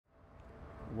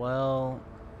Well,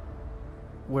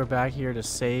 we're back here to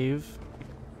save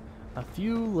a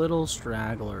few little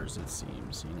stragglers, it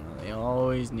seems. You know, they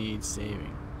always need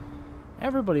saving.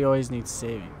 Everybody always needs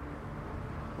saving.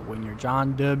 But when you're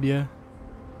John W.,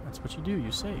 that's what you do,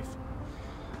 you save.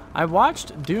 I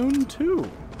watched Dune 2,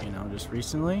 just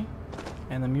recently.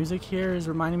 And the music here is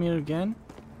reminding me of it again.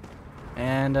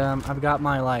 And I've got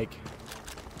my,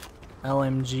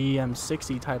 LMG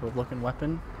M60 type of looking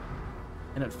weapon.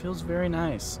 And it feels very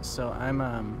nice. So I'm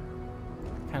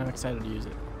kind of excited to use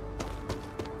it.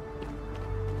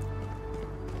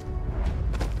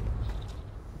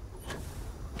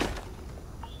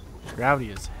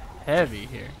 Gravity is heavy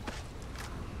here.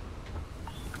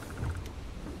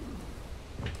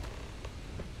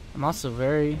 I'm also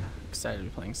very excited to be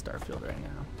playing Starfield right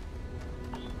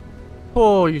now.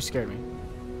 Oh, you scared me.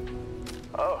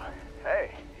 Oh,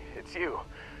 hey, it's you.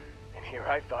 And here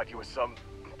I thought you were some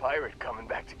pirate coming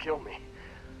back to kill me.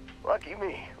 Lucky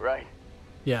me, right?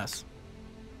 Yes.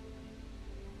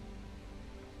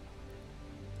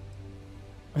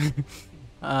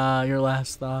 Your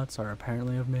last thoughts are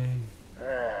apparently of me.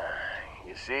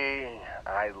 You see,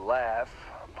 I laugh,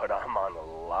 but I'm on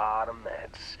a lot of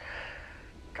meds.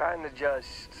 Kinda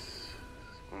just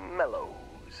mellows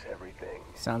everything.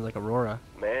 Sounds like Aurora.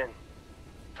 Man,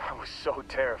 I was so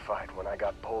terrified when I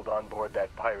got pulled on board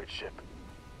that pirate ship.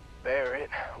 There it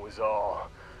was all.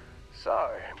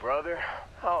 Sorry, brother.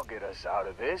 I'll get us out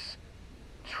of this.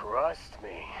 Trust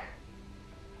me.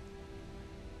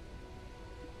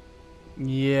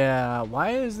 Yeah,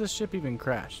 why is this ship even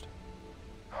crashed?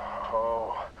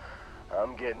 Oh,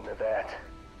 I'm getting to that.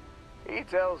 He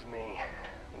tells me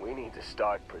we need to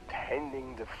start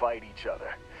pretending to fight each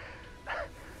other.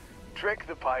 Trick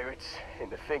the pirates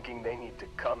into thinking they need to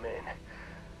come in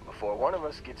before one of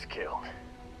us gets killed.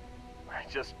 I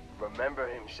just remember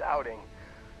him shouting,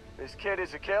 "This kid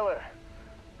is a killer.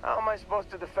 How am I supposed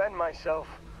to defend myself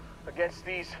against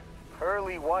these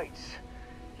pearly whites?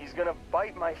 He's gonna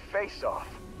bite my face off."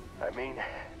 I mean,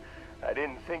 I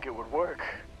didn't think it would work,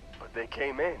 but they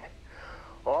came in.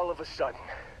 All of a sudden,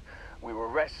 we were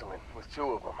wrestling with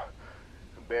two of them.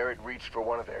 Barrett reached for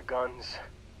one of their guns.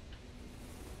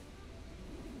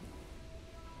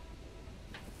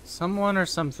 Someone or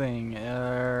something.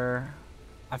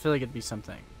 I feel like it'd be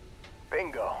something.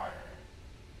 Bingo.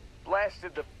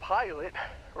 Blasted the pilot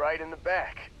right in the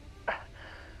back.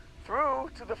 Through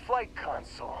to the flight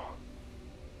console.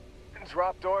 And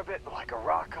dropped orbit like a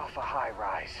rock off a high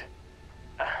rise.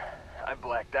 I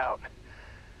blacked out.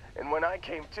 And when I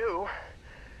came to,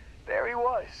 there he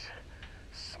was.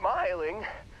 Smiling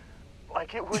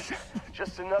like it was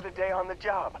just another day on the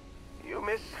job. You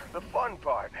missed the fun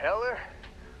part, Heller.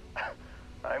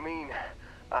 I mean,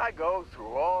 I go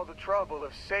through all the trouble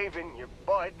of saving your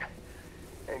butt,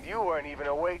 and you weren't even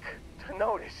awake to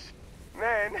notice.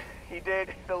 Then he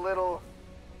did the little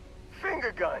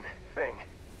finger gun thing.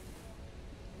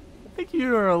 I think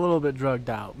you are a little bit drugged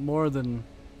out, more than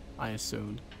I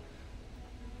assumed.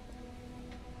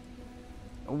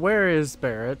 Where is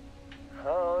Barrett?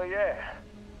 Oh, yeah.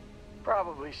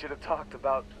 Probably should have talked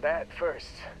about that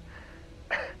first.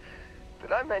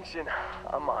 Did I mention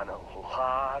I'm on a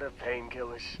lot of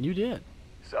painkillers? You did.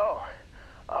 So,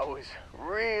 I was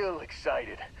real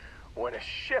excited when a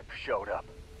ship showed up.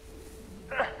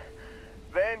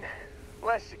 Then,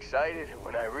 less excited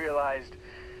when I realized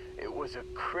it was a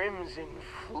Crimson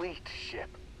Fleet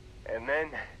ship. And then,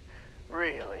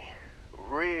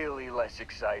 really less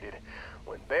excited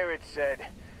when Barrett said,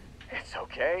 "It's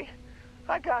okay,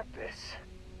 I got this."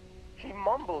 He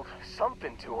mumbled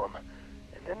something to him,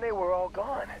 and then they were all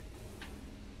gone.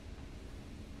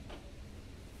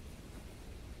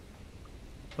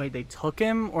 Wait, they took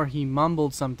him, or he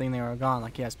mumbled something, they were gone,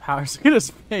 like he has powers? Look at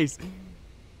his face.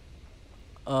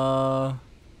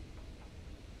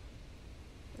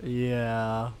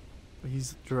 Yeah.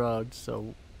 He's drugged,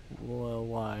 so, well,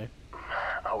 why?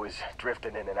 I was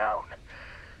drifting in and out.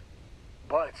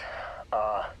 But,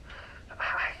 I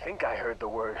think I heard the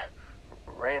word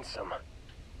ransom.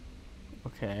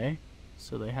 Okay,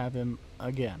 so they have him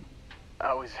again.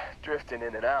 I was drifting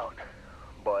in and out,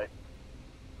 but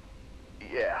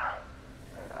yeah,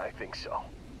 I think so.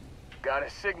 Got a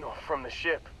signal from the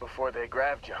ship before they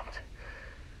grav jumped.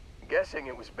 Guessing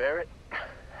it was Barrett.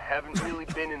 Haven't really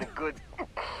been in a good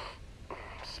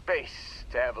space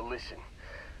to have a listen.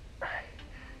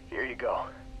 Here you go.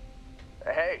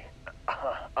 Hey,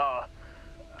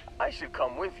 I should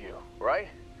come with you, right?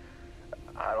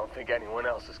 I don't think anyone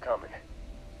else is coming.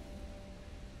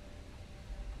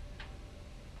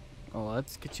 Well,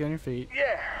 let's get you on your feet.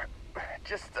 Yeah,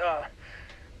 just,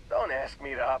 Don't ask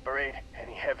me to operate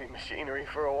any heavy machinery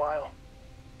for a while.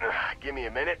 Give me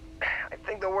a minute. I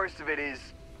think the worst of it is...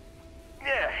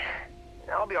 Yeah,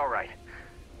 I'll be alright.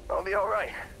 I'll be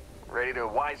alright. Ready to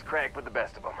wisecrack with the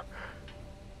best of them.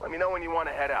 Let me know when you want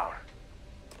to head out.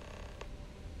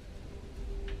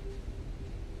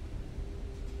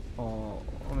 Oh,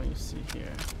 let me see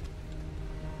here.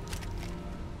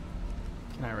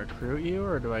 Can I recruit you,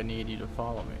 or do I need you to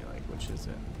follow me? Like, which is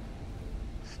it?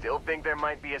 Still think there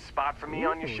might be a spot for me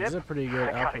on your ship? He's a pretty good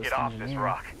I gotta outpost get off engineer. this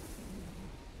rock.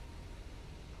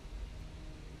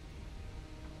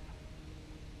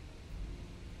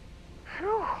 Phew,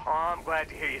 oh, I'm glad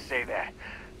to hear you say that.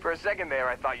 For a second there,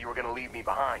 I thought you were gonna leave me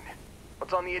behind.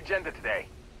 What's on the agenda today?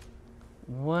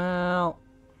 Well...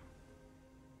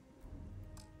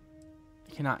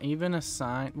 Cannot even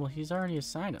assign... Well, he's already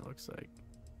assigned, it looks like.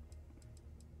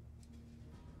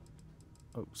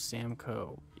 Oh,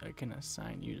 Samco. I can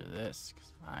assign you to this,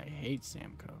 because I hate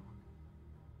Samco.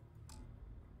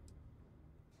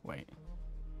 Wait.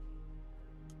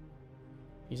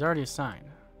 He's already assigned.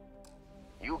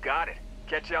 You got it.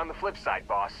 Catch you on the flip side,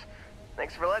 boss.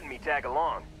 Thanks for letting me tag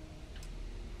along.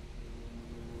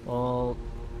 Well...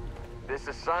 This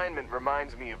assignment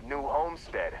reminds me of New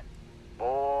Homestead.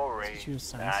 Boring. Did you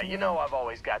assign You someone? know I've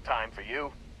always got time for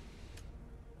you.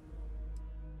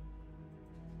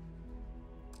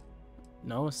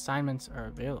 No assignments are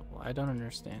available. I don't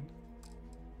understand.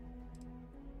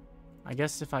 I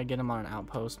guess if I get him on an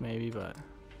outpost, maybe, but...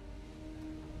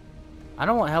 I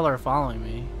don't want Heller following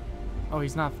me. Oh,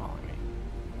 he's not following me.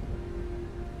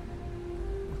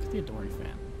 Look at the Adoring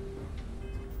Fan.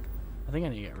 I think I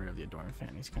need to get rid of the Adoring Fan.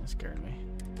 He's kind of scaring me.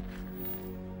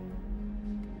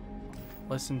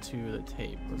 Listen to the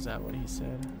tape. Was that what he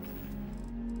said?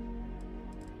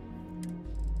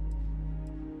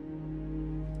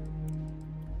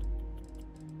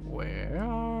 Where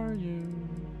are you?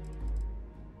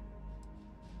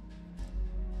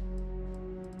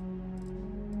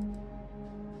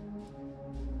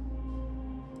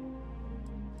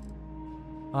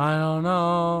 I don't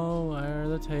know where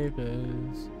the tape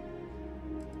is.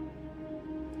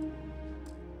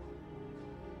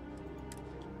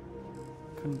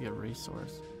 Couldn't be a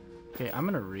resource. Okay, I'm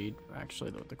gonna read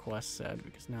actually what the quest said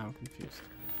because now I'm confused.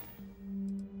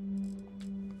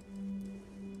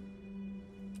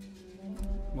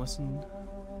 Listen to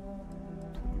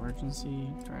emergency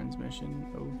transmission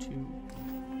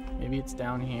O2. Maybe it's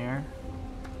down here.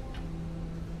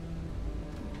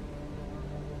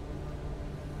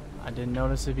 I didn't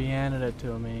notice if he handed it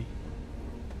to me.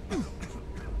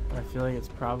 But I feel like it's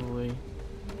probably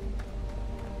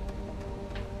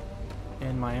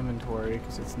in my inventory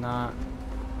because it's not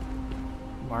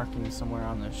marking somewhere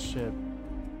on the ship.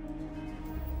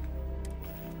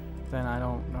 Then I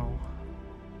don't know.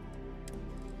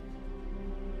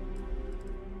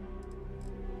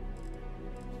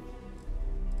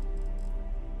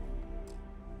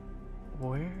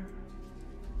 Where?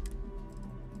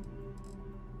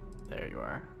 There you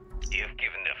are. You've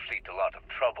given the fleet a lot of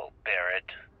trouble, Barrett.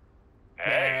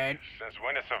 Hey, since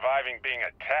when is surviving being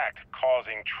attacked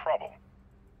causing trouble?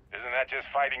 Isn't that just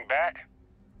fighting back?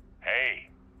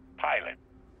 Hey, pilot,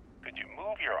 could you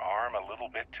move your arm a little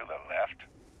bit to the left?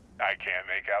 I can't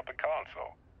make out the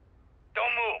console.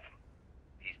 Don't move!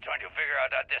 He's trying to figure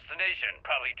out our destination.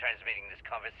 Probably transmitting this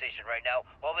conversation right now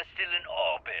while we're still in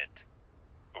orbit.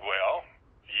 Well,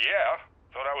 yeah,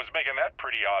 thought I was making that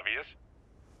pretty obvious.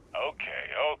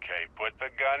 Okay, put the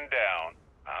gun down.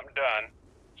 I'm done.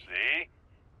 See?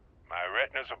 My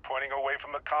retinas are pointing away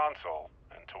from the console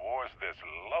and towards this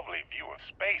lovely view of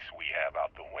space we have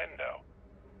out the window.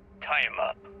 Tie him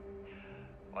up.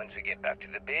 Once we get back to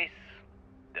the base,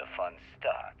 the fun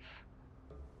starts.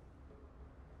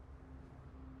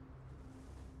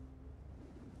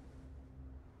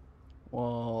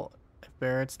 Well, if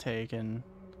Barrett's taken...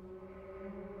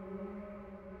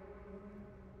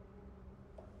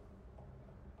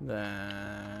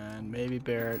 then maybe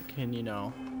Barrett can, you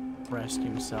know, rescue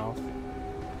himself.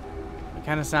 It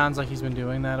kind of sounds like he's been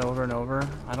doing that over and over.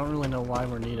 I don't really know why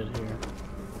we're needed here.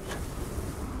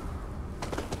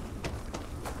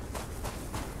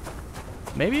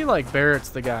 Maybe, like, Barrett's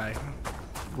the guy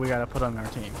we gotta put on our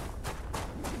team.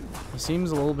 He seems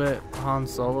a little bit Han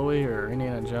Solo-y or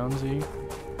Indiana Jones-y.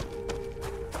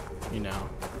 You know.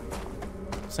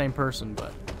 Same person,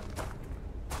 but...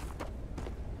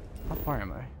 how far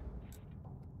am I?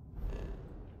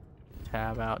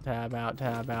 Tab out, tab out,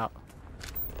 tab out.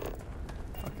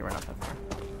 Okay, we're not that far.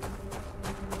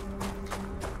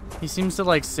 He seems to,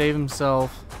 like, save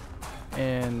himself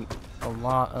in a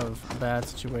lot of bad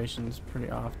situations pretty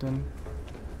often.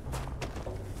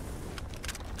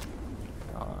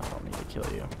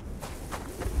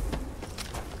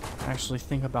 actually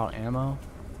think about ammo.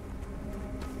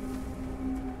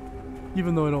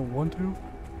 Even though I don't want to.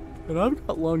 And I've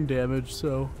got lung damage,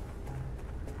 so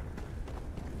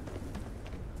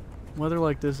weather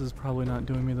like this is probably not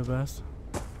doing me the best.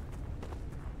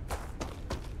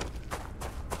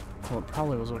 Well, it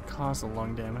probably was what caused the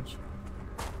lung damage.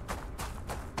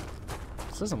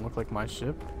 This doesn't look like my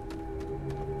ship.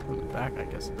 From the back, I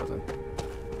guess it doesn't.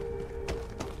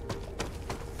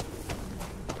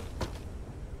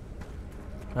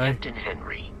 Hey. Captain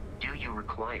Henry, do you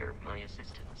require my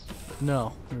assistance?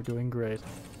 No, you're doing great.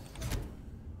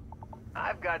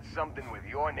 I've got something with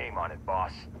your name on it,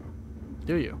 boss.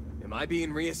 Do you? Am I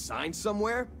being reassigned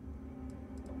somewhere?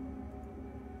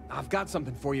 I've got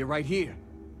something for you right here.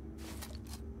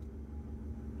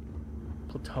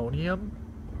 Plutonium?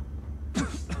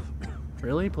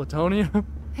 Really? Plutonium?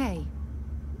 Hey.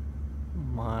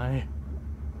 My.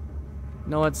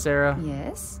 Know what, Sarah?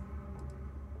 Yes?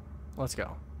 Let's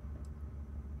go.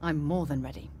 I'm more than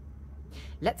ready.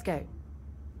 Let's go.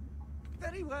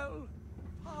 Very well.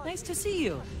 Nice to see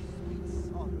you.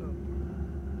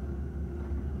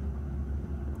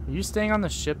 Are you staying on the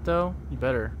ship, though? You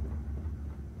better.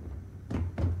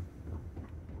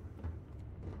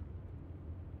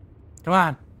 Come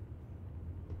on.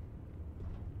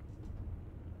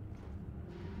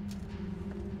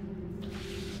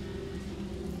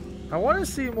 I want to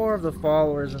see more of the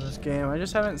followers in this game. I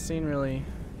just haven't seen really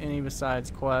any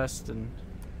besides Quest and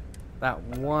that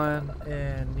one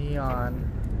in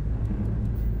Neon.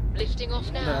 Lifting off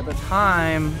But now. at the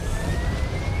time,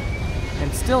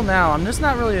 and still now, I'm just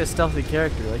not really a stealthy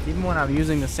character. Like, even when I'm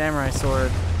using the samurai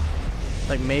sword,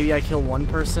 like, maybe I kill one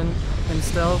person in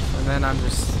stealth, and then I'm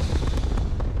just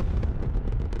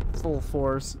full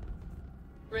force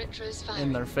Retros firing.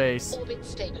 in their face. Orbit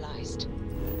stabilized.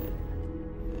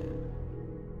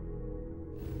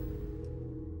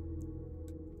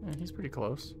 Yeah, he's pretty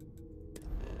close.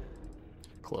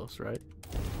 Close, right?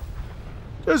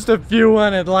 Just a few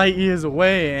hundred light years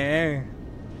away, eh?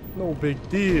 No big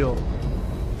deal.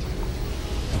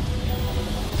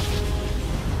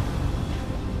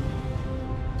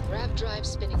 Grav drive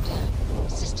spinning down.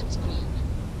 Systems green.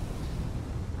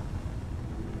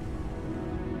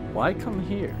 Why come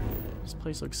here? This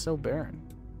place looks so barren.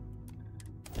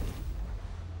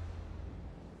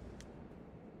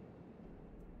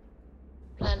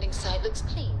 Landing site looks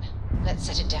clean. Let's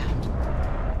set it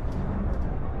down.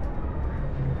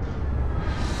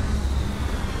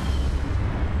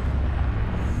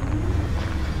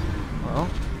 Well,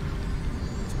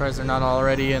 surprised they're not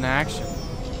already in action.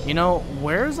 You know,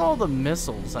 where's all the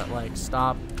missiles that, like,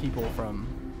 stop people from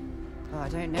Oh, I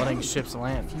don't know. letting ships A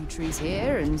land? few trees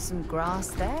here and some grass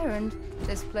there, and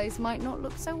this place might not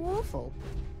look so awful.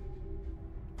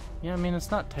 Yeah, I mean, it's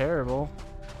not terrible.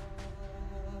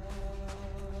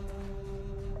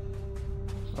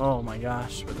 Oh my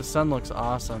gosh, but the sun looks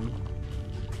awesome.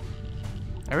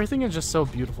 Everything is just so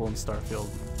beautiful in Starfield.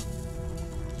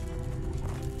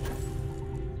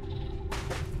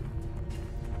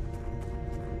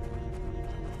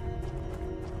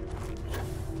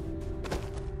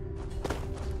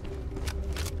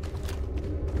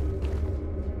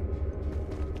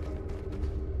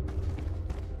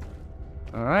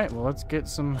 Alright, well, let's get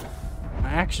some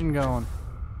action going.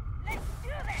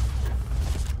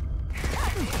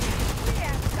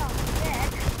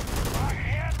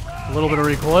 A little bit of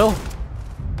recoil.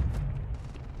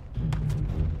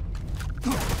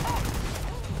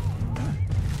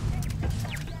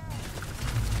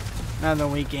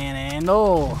 Nothing we can't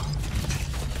handle.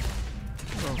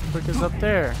 Oh, quick is up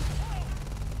there.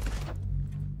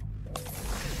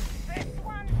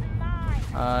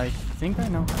 I think I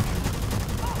know.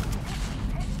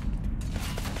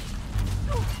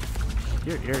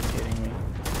 You're irritating me.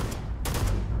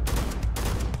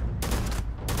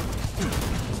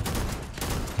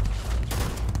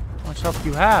 How much health do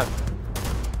you have?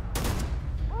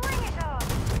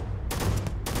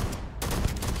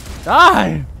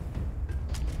 Die!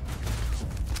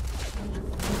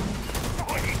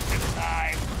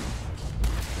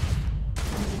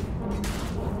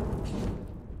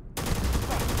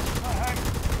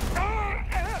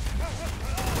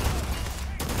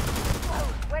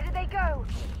 Where did they go?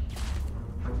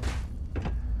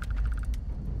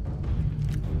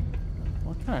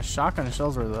 What kind of shotgun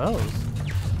shells were those?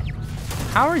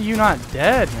 How are you not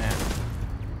dead, man?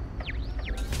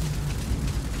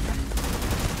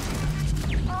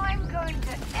 I'm going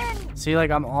to end. See,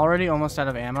 like, I'm already almost out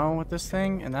of ammo with this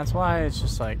thing, and that's why it's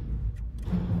just like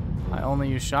I only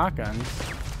use shotguns.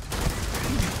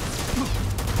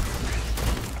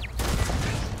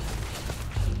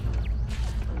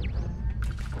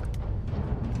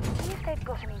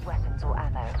 got any weapons or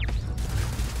ammo?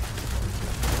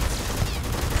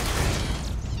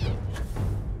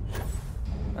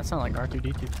 That sounded like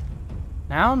R2-D2.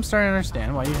 Now I'm starting to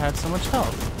understand why you had so much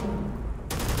health.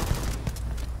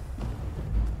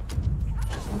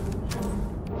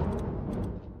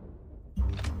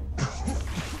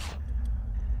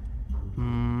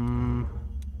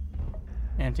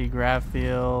 Anti-grav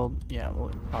field. Yeah,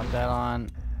 we'll pop that on.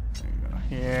 There you go.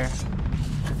 Here.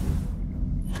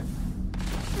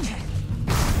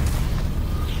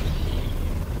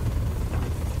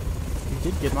 You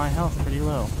did get my health pretty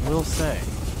low. Will say.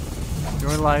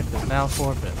 Your life is now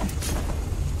forfeit.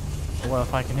 Well,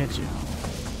 if I can hit you.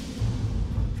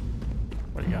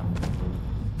 Where'd you go?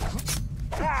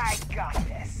 I got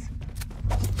this.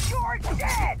 You're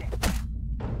dead.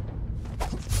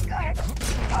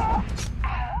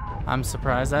 I'm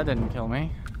surprised that didn't kill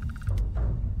me.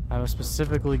 I was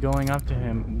specifically going up to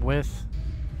him with...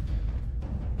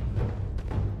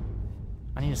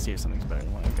 I need to see if something's better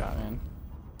than what I got, man.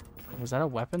 Was that a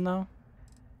weapon, though?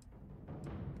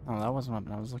 Oh, that wasn't a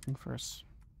weapon. I was looking for a... This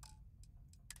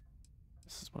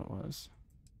is what it was.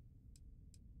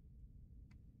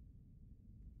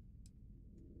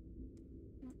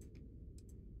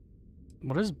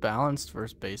 What is balanced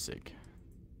versus basic?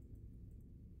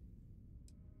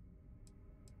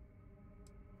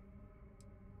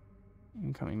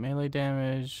 Incoming melee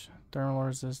damage, thermal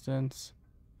resistance.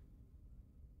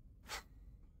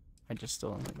 I just still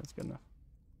don't think that's good enough.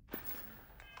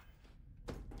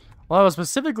 Well, I was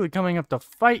specifically coming up to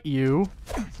fight you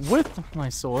with my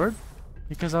sword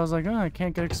because I was like, oh, I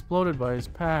can't get exploded by his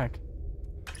pack.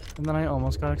 And then I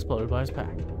almost got exploded by his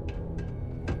pack.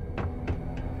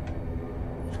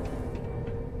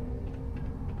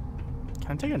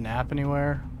 Can I take a nap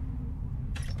anywhere?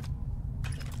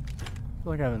 I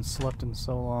feel like I haven't slept in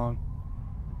so long.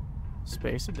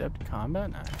 Space adept combat?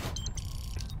 Nah.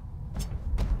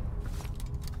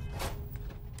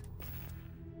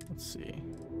 Let's see.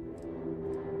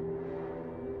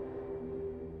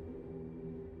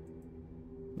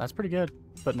 That's pretty good,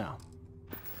 but no.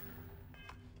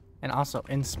 And also,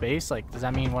 in space, like, does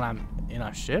that mean when I'm in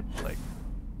a ship? Like,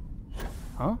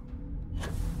 huh?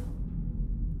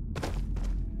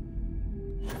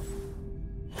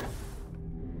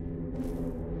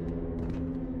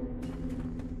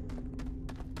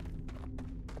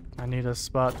 I need a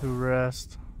spot to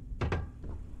rest.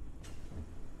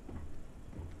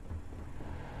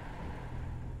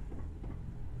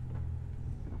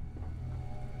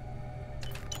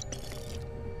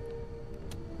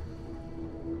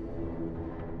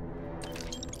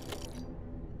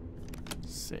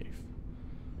 Safe.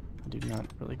 I do not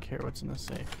really care what's in the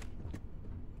safe.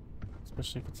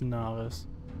 Especially if it's a novice.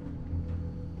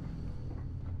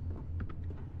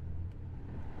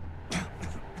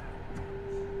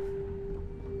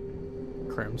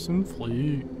 Crimson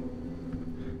Fleet.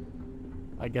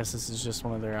 I guess this is just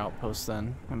one of their outposts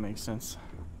then. That makes sense.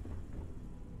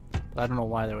 But I don't know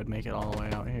why they would make it all the way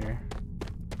out here.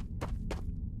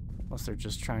 Unless they're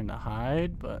just trying to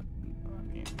hide, but I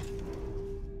mean,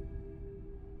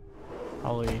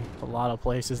 probably a lot of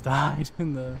places to hide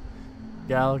in the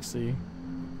galaxy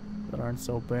that aren't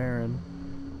so barren.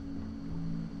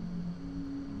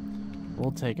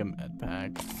 We'll take a med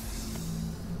pack.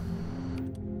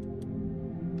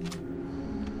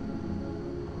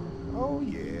 Oh,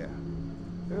 yeah.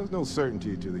 There's no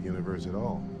certainty to the universe at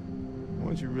all.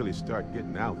 Once you really start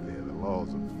getting out there, the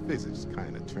laws of physics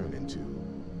kind of turn into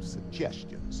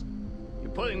suggestions.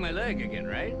 You're pulling my leg again,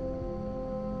 right?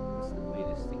 What's the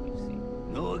latest thing you've seen?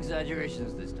 No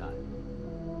exaggerations this time.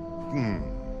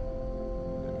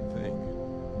 Let me think.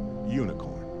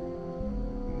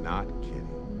 Unicorn. Not kidding.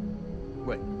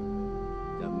 What?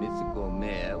 The mythical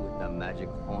mare with the magic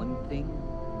horn thing?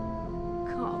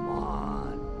 Come on.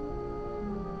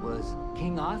 Was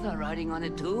King Arthur riding on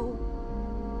it too?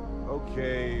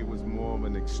 Okay, it was more of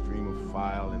an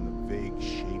extremophile in the vague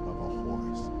shape of a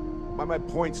horse. But my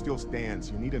point still stands.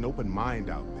 You need an open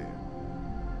mind out there.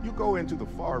 You go into the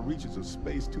far reaches of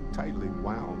space too tightly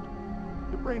wound,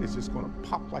 your brain is just going to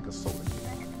pop like a soda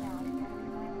can.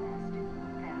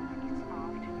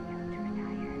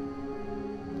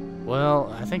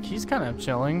 Well, I think he's kind of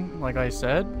chilling, like I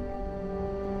said.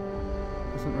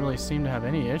 Doesn't really seem to have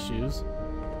any issues.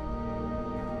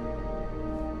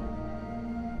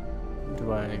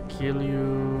 Do I kill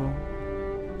you?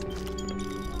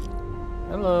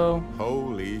 Hello.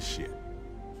 Holy shit.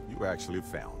 You actually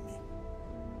found me.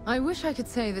 I wish I could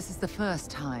say this is the first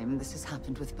time this has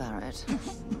happened with Barrett.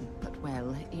 But,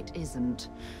 well, it isn't.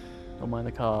 Don't mind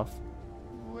the cough.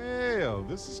 Well,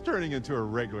 this is turning into a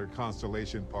regular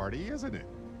Constellation party, isn't it?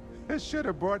 Should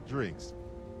have brought drinks.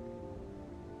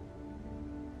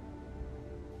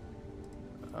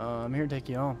 I'm here to take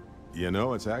you home. You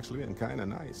know, it's actually been kind of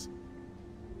nice.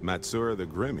 Matsura the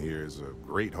Grim here is a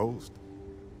great host.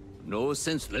 No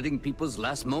sense letting people's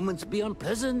last moments be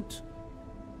unpleasant.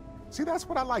 See, that's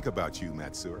what I like about you,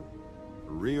 Matsura.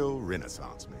 A real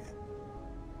Renaissance man.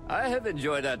 I have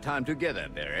enjoyed our time together,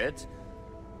 Barrett.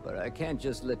 But I can't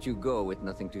just let you go with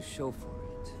nothing to show for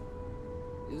it.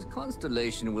 Is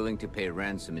Constellation willing to pay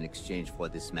ransom in exchange for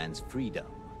this man's freedom?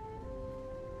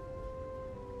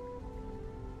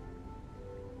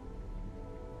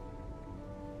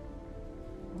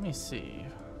 Let me see.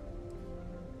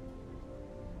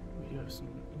 We do have some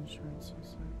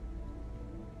insurances.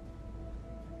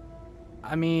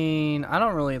 I mean, I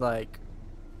don't really like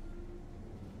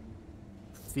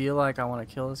feel like I want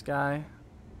to kill this guy.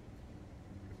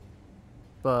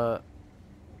 But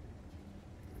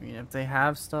I mean, if they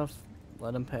have stuff,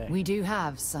 let them pay. We do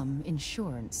have some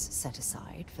insurance set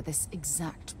aside for this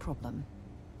exact problem.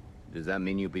 Does that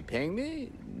mean you'll be paying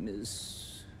me,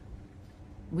 Miss...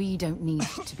 We don't need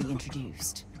to be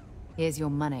introduced. Here's your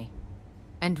money.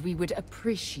 And we would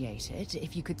appreciate it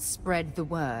if you could spread the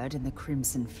word in the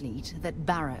Crimson Fleet that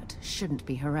Barrett shouldn't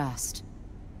be harassed.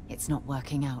 It's not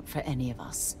working out for any of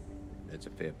us. That's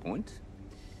a fair point.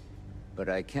 But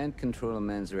I can't control a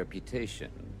man's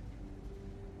reputation.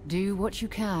 Do what you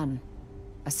can.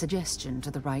 A suggestion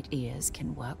to the right ears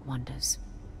can work wonders.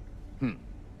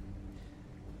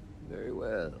 Very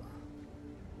well.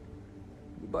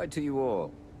 Goodbye to you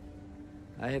all.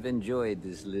 I have enjoyed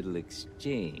this little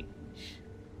exchange.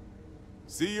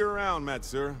 See you around,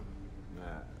 Matsura.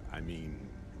 I mean,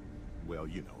 well,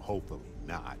 you know, hopefully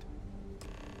not.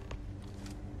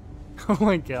 Oh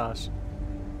my gosh.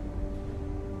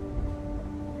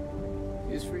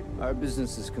 Isfrit, our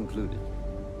business is concluded.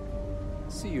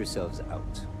 See yourselves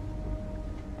out.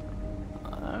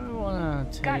 I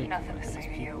want to take what these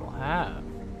people have.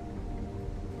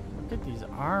 Look at these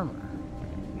armor.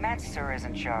 Matsura is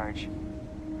in charge.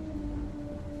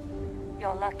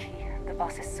 You're lucky. The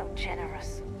boss is so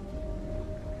generous.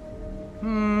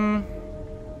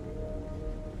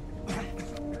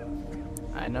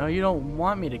 I know you don't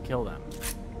want me to kill them.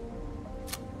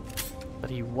 But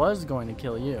he was going to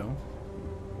kill you.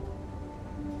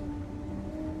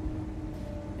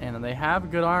 And they have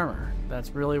good armor.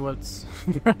 That's really what's...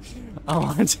 I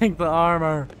want to take the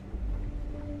armor.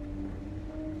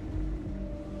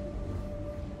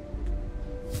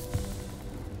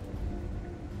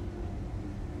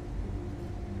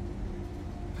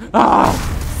 Ah!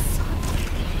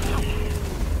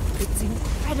 It's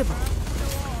incredible.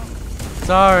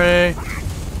 Sorry.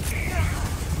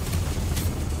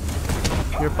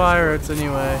 You're pirates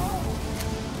anyway.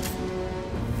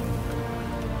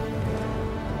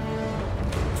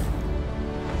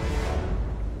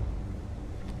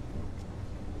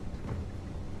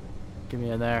 Give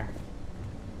me in there.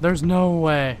 There's no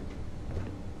way.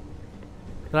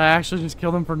 Did I actually just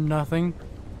kill them for nothing?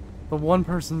 The one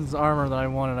person's armor that I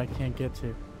wanted, I can't get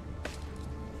to.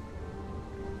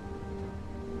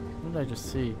 What did I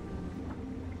just see?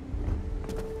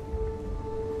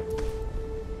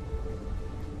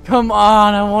 Come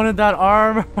on, I wanted that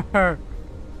armor!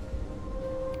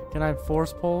 Can I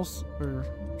force pulse or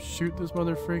shoot this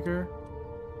mother freaker?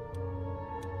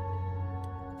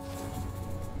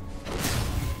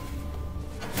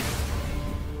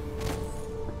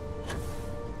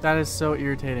 That is so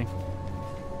irritating.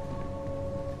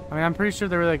 I mean, I'm pretty sure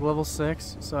they were like level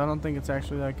 6, so I don't think it's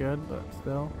actually that good, but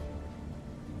still.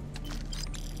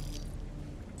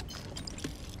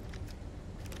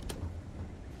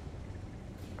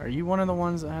 Are you one of the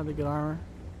ones that have the good armor?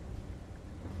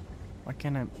 Why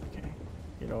can't I? Okay,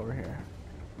 get over here.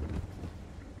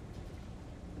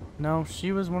 No,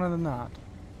 she was one of the not.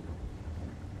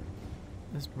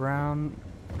 This brown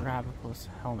Rabipus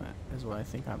helmet is what I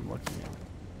think I'm looking at.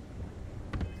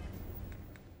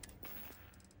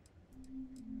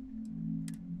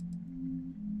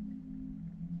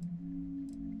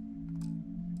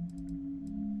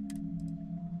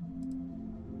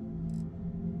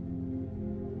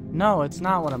 No, it's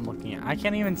not what I'm looking at. I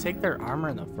can't even take their armor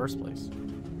in the first place.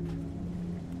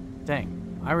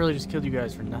 Dang. I really just killed you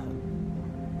guys for nothing.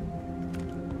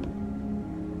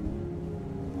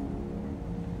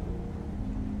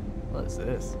 What is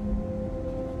this?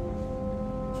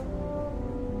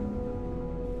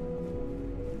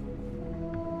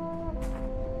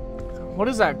 What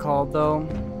is that called, though?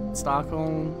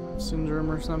 Stockholm Syndrome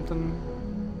or something?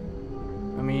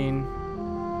 I mean...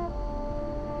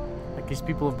 these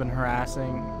people have been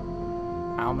harassing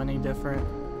how many different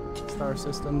star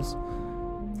systems?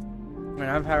 mean,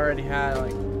 I've already had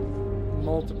like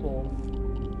multiple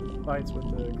fights with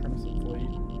the Crimson Fleet.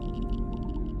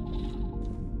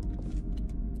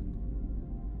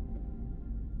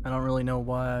 I don't really know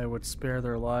why I would spare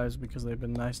their lives because they've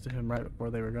been nice to him right before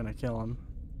they were gonna kill him.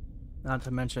 Not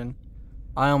to mention,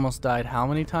 I almost died how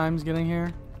many times getting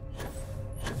here?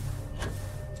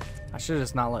 I should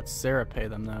just not let Sarah pay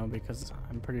them though, because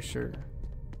I'm pretty sure.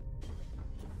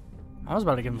 I was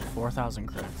about to give him 4,000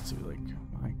 credits too, like,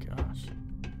 my gosh.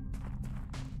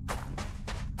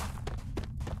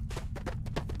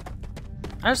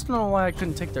 I just don't know why I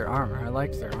couldn't take their armor. I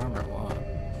liked their armor a lot.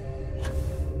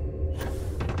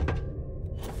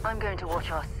 I'm going to watch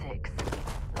our six.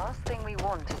 Last thing we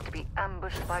want is to be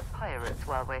ambushed by pirates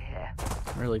while we're here.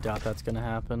 I really doubt that's gonna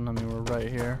happen. I mean, we're right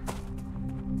here.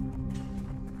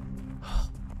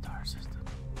 Star system.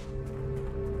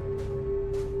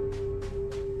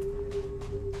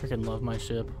 Freaking love my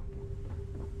ship.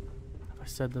 Have I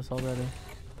said this already?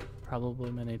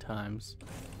 Probably many times.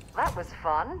 That was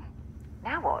fun.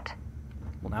 Now what?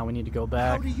 Well, now we need to go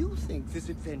back. How do you think this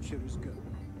adventure is going?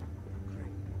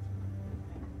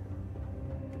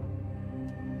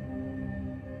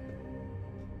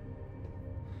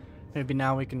 Maybe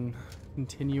now we can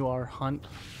continue our hunt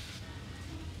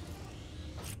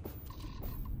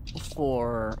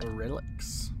for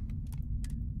relics.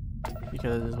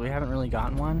 Because we haven't really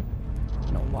gotten one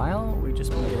in a while. We've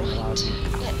just been getting a lot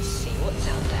of... Let's see what's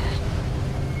out there.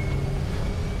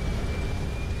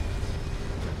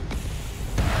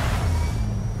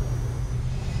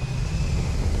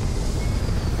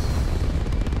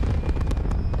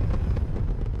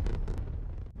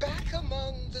 Back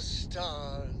among the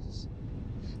stars.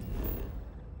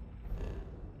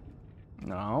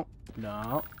 No,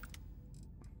 no.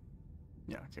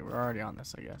 Yeah, okay, we're already on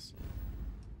this, I guess.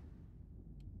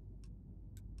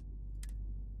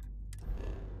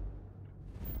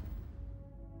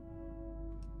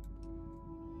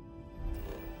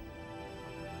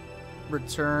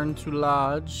 Return to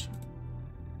lodge.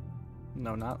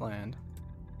 No, not land.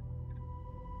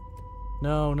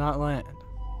 No, not land.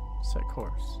 Set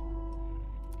course.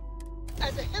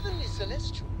 As a heavenly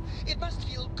celestial, it must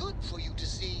feel good for you to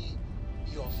see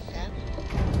your family.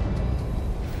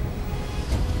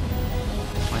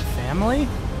 My family?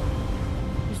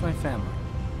 Who's my family?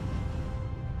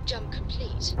 Jump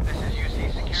complete. This is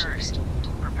UC Security.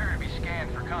 Prepare to be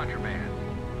scanned for contraband.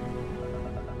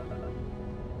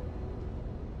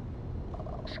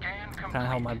 Scan complete. Kind of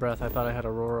held my breath. I thought I had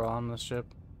Aurora on the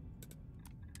ship.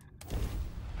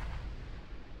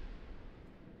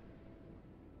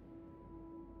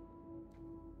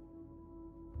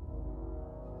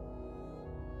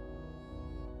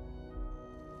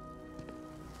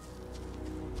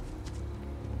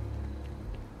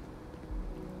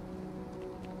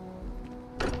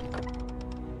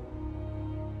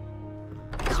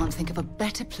 Can't think of a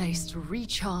better place to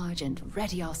recharge and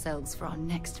ready ourselves for our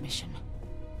next mission.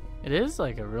 It is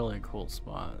like a really cool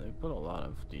spot. They put a lot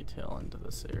of detail into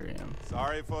this area.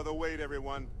 Sorry for the wait,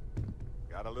 everyone.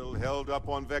 Got a little held up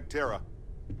on Vectera.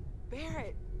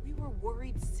 Barrett, we were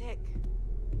worried sick.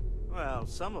 Well,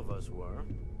 some of us were.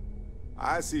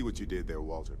 I see what you did there,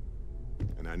 Walter.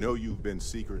 And I know you've been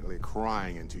secretly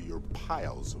crying into your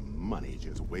piles of money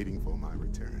just waiting for my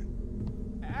return.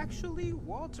 Actually,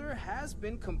 Walter has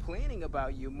been complaining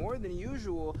about you more than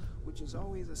usual, which is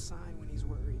always a sign when he's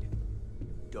worried.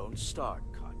 Don't start,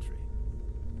 Country.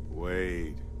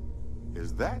 Wait,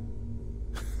 is that?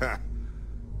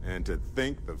 And to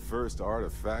think the first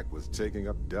artifact was taking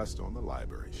up dust on the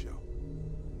library shelf.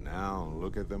 Now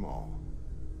look at them all.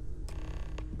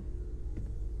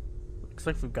 Looks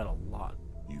like we've got a lot.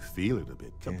 You feel it a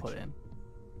bit, to can't put you? in.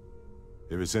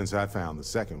 Ever since I found the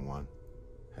second one,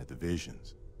 had the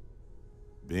visions.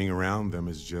 Being around them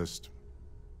is just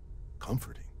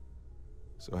comforting.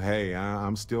 So hey,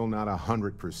 I'm still not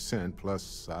 100%,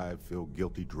 plus I feel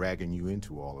guilty dragging you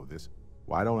into all of this.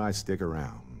 Why don't I stick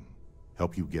around?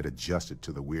 Help you get adjusted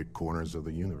to the weird corners of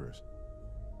the universe.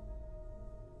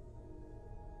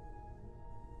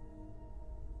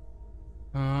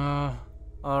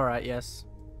 Alright, yes.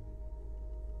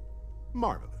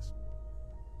 Marvelous.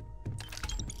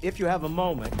 If you have a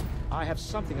moment, I have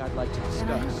something I'd like to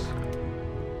discuss.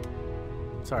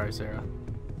 Sorry, Sarah.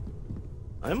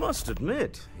 I must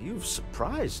admit, you've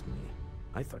surprised me.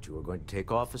 I thought you were going to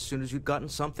take off as soon as you'd gotten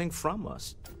something from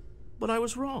us. But I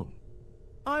was wrong.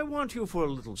 I want you for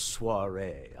a little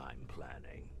soiree I'm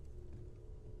planning.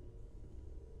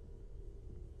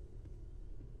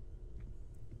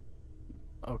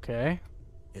 Okay.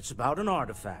 It's about an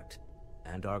artifact,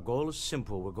 and our goal is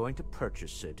simple. We're going to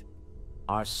purchase it.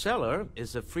 Our seller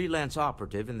is a freelance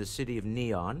operative in the city of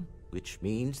Neon, which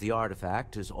means the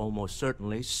artifact is almost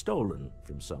certainly stolen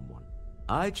from someone.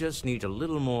 I just need a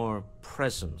little more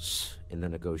presence in the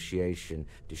negotiation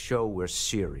to show we're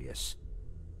serious.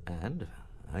 And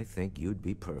I think you'd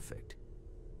be perfect.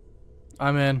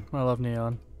 I'm in. I love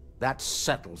Neon. That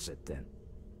settles it then.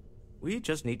 We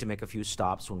just need to make a few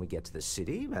stops when we get to the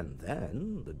city, and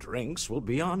then the drinks will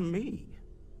be on me.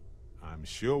 I'm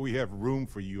sure we have room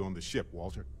for you on the ship,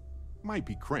 Walter. Might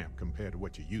be cramped compared to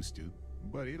what you're used to,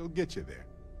 but it'll get you there.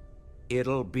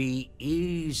 It'll be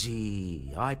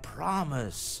easy, I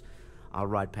promise. I'll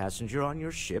ride passenger on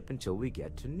your ship until we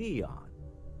get to Neon.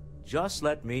 Just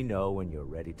let me know when you're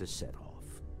ready to set off.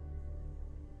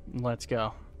 Let's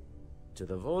go. To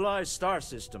the Voyage star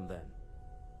system, then.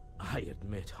 I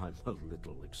admit I'm a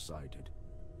little excited.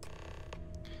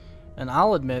 And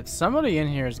I'll admit, somebody in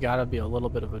here has got to be a little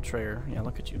bit of a traitor. Yeah,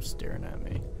 look at you staring at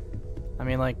me. I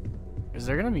mean, like, is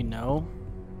there going to be no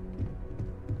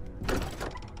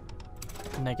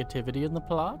negativity in the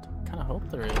plot? Kind of hope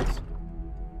there is.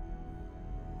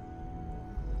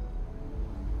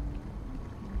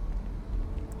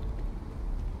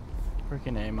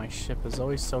 Freaking A, my ship is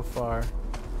always so far.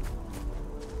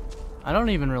 I don't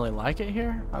even really like it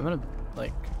here. I'm gonna,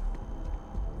 like...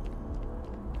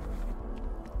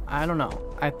 I don't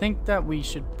know. I think that we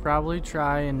should probably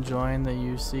try and join the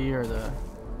UC or the...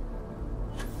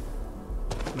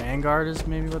 Vanguard is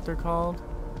maybe what they're called.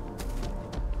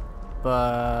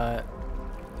 But...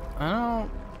 I don't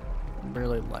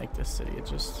really like this city. It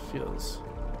just feels...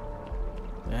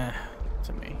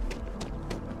 to me.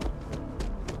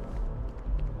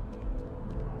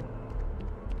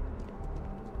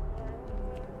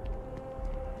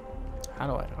 How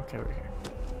do I? Okay, we're here.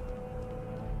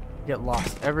 Get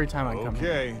lost every time I come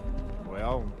here. Okay.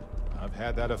 Well, I've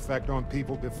had that effect on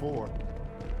people before.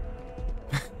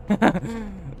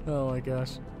 Oh my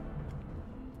gosh.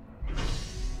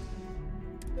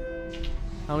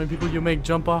 How many people you make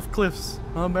jump off cliffs,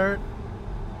 huh, Barrett?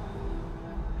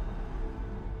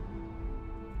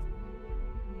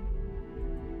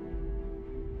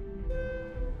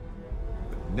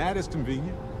 That is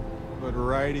convenient. But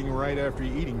riding right after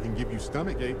eating can give you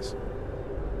stomach aches.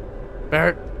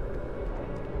 Barrett,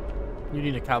 you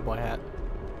need a cowboy hat.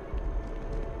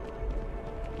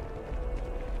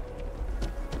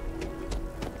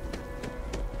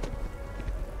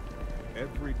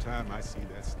 Every time I see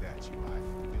that statue, I feel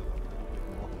a little bit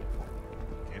more hopeful.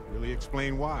 Can't really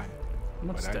explain why,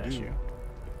 What but statue? I do.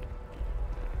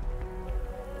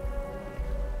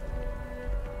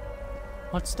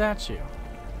 What statue?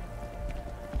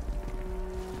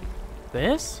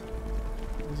 This?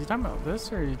 Is he talking about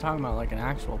this, or are you talking about like an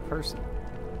actual person?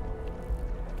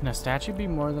 Can a statue be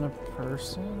more than a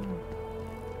person?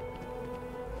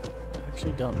 I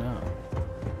actually don't know.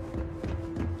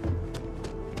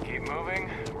 Keep moving,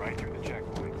 right through the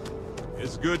checkpoint.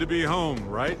 It's good to be home,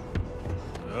 right?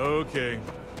 Okay,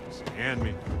 scan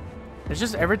me. It's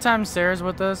just every time Sarah's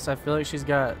with us, I feel like she's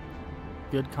got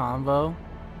good convo.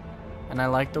 And I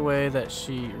like the way that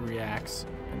she reacts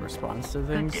and responds to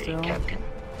things still. Captain.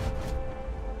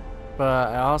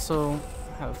 But I also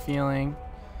have a feeling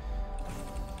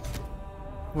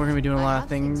we're gonna be doing a lot of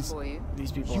things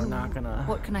these people are not gonna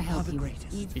What can I help you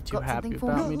with? be too happy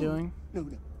about me doing. No.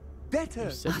 Better.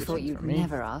 You said I you'd thought do you'd for me.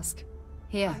 never ask.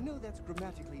 Here. I know that's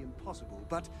grammatically impossible,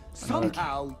 but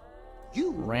somehow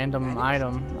you Random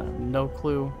item. I have no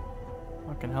clue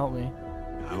what can help me.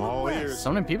 I'm all ears. So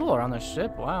many people are on this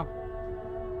ship. Wow.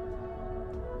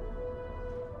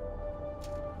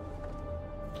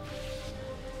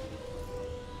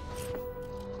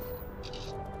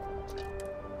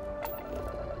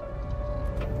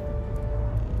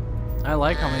 I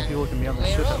like how many people can be on the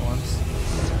ship at once.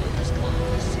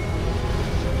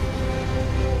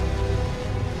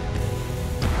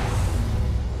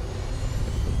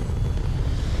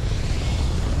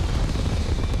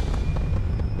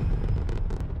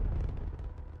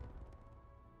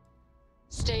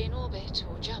 Stay in orbit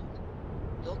or jump.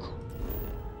 Your call.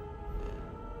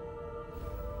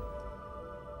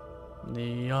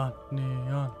 Neon,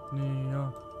 neon,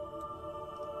 neon.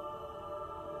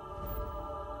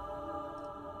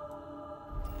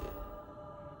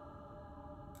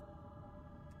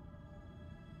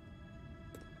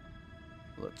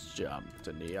 Let's jump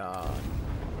to Neon.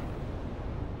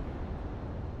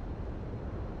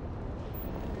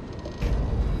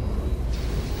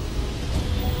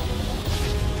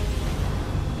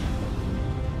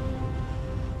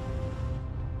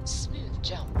 Smooth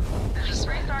jump. This is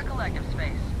Three-Star Collective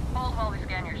Space. Hold while we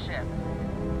scan your ship.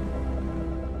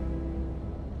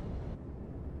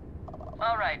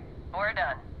 All right, we're done.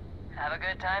 Have a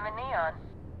good time in Neon.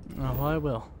 Oh, I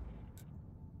will.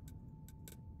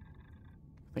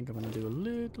 I think I'm gonna do a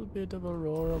little bit of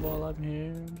Aurora while I'm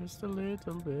here. Just a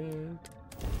little bit.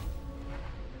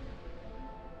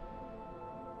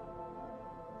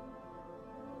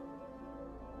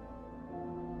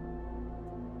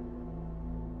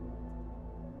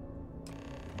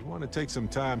 You want to take some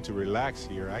time to relax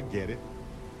here, I get it.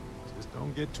 Just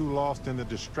don't get too lost in the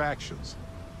distractions.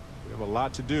 We have a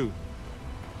lot to do.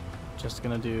 Just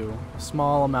gonna do a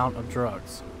small amount of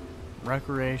drugs.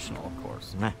 Recreational, of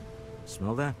course. Nah.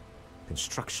 Smell that?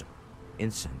 Construction,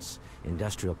 incense,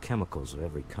 industrial chemicals of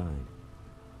every kind.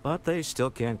 But they still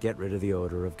can't get rid of the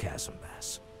odor of chasm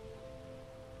bass.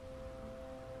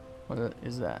 What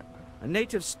is that? A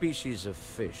native species of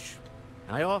fish.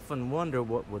 I often wonder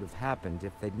what would have happened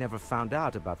if they'd never found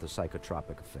out about the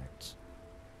psychotropic effects.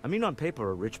 I mean, on paper,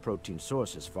 a rich protein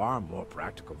source is far more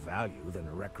practical value than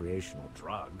a recreational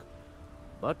drug.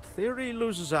 But theory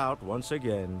loses out once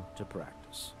again to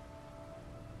practice.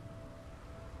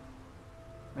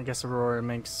 I guess Aurora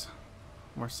makes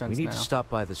more sense now. We need to stop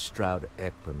by the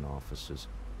Stroud-Ekman offices.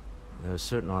 There are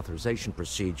certain authorization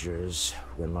procedures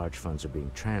when large funds are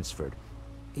being transferred,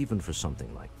 even for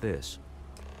something like this.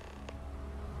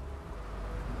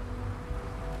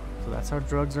 So that's how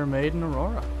drugs are made in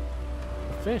Aurora.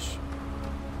 The fish.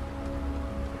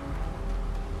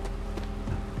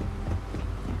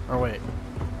 Or wait.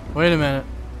 Wait a minute.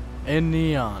 In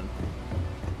Neon.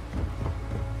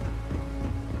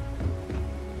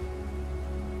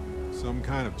 Some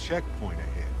kind of checkpoint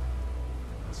ahead.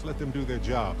 Let's let them do their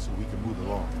job so we can move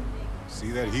along.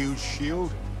 See that huge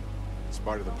shield? It's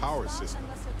part of the power system.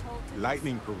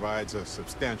 Lightning provides a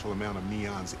substantial amount of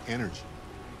Neon's energy.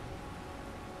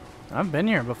 I've been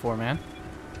here before, man.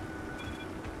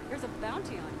 There's a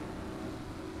bounty on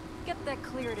you. Get that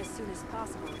cleared as soon as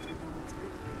possible.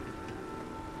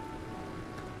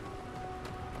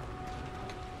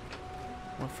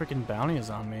 What freaking bounty is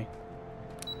on me?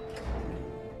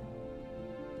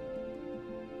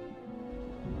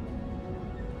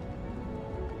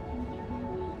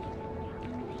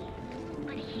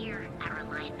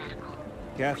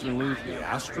 Catherine Lou's the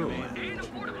Astro Lounge.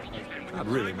 Not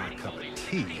really my cup of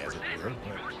tea, as it were,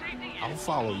 but I'll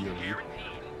follow your lead.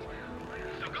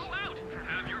 So go out,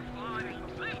 have your fun,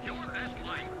 live your best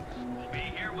life. We'll be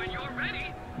here when you're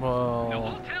ready. Whoa. The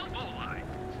Hotel Bolide.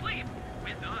 Sleep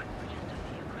with us.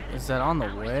 Is that on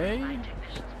the way?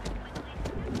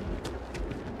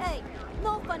 Hey,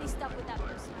 no funny stuff with that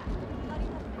person.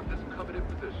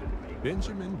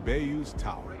 Benjamin Bayou's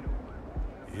Tower.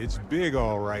 It's big,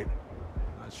 all right.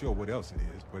 Not sure what else it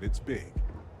is, but it's big.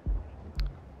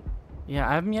 Yeah,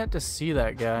 I haven't yet to see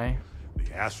that guy.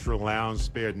 The Astro Lounge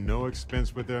spared no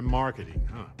expense with their marketing,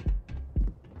 huh?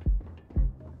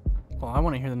 Well, I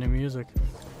want to hear the new music.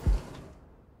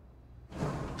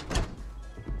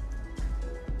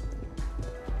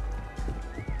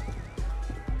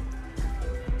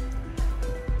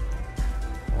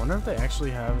 I wonder if they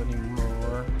actually have any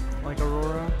more like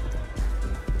Aurora.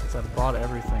 Because I've bought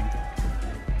everything.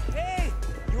 Hey,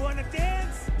 you wanna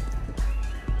dance?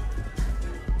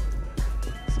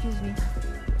 Excuse me.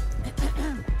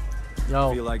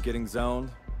 Yo. Feel like getting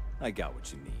zoned? I got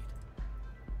what you need.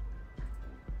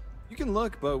 You can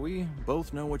look, but we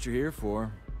both know what you're here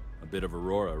for. A bit of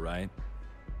Aurora, right?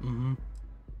 Mm-hmm.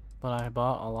 But I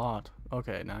bought a lot.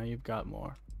 Okay, now you've got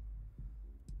more.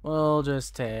 We'll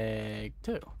just take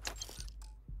 2.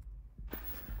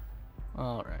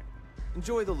 Alright.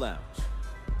 Enjoy the lounge.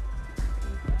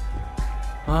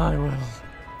 I will.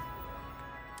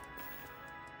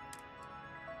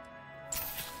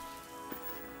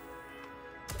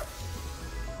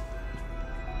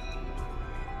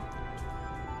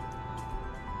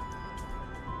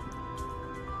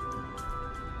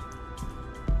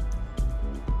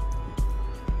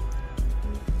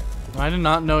 I did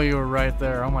not know you were right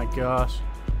there. Oh my gosh.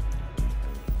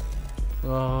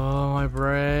 Oh, my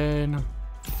brain.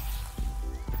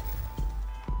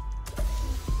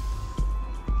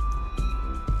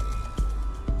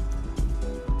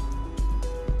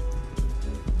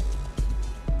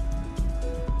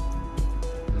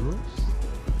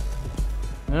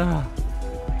 Ugh.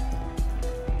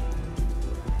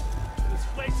 This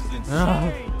place is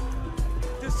insane.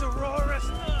 This Aurora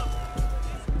stuff.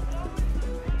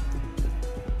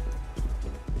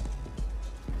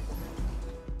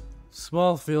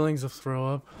 Small feelings of throw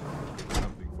up.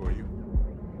 Something for you.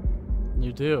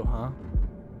 You do, huh?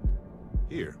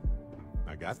 Here,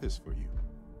 I got this for you.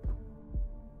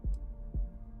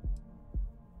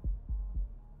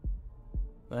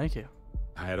 Thank you.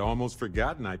 I had almost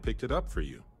forgotten I picked it up for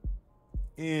you.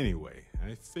 Anyway,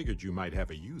 I figured you might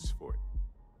have a use for it.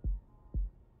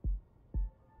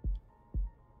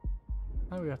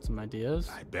 Oh, we got some ideas.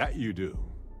 I bet you do.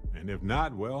 And if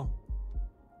not, well,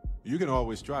 you can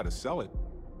always try to sell it.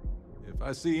 If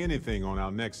I see anything on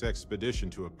our next expedition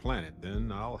to a planet,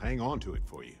 then I'll hang on to it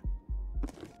for you.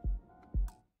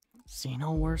 See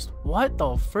no worse. What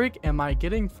the freak am I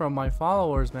getting from my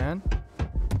followers, man?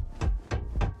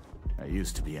 I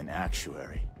used to be an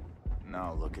actuary.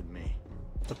 Now look at me.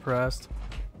 Depressed.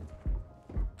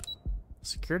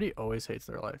 Security always hates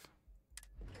their life.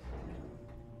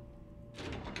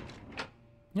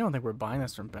 You don't think we're buying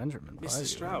this from Benjamin, Mr.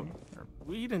 Stroud,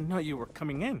 we didn't know you were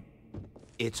coming in.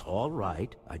 It's all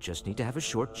right. I just need to have a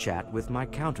short chat with my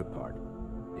counterpart.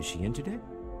 Is she in today?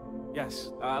 Yes,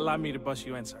 allow me to bust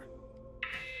you in, sir.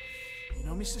 You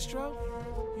know, Mr. Stroud,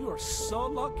 you are so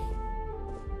lucky.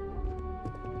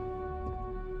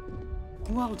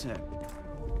 Walter.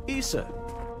 Issa.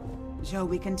 Shall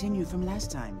we continue from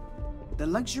last time? The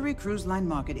luxury cruise line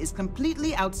market is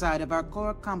completely outside of our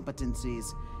core competencies.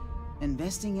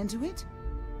 Investing into it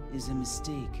is a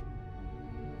mistake.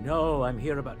 No, I'm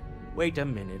here about... Wait a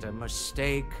minute, a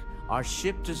mistake. Our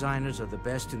ship designers are the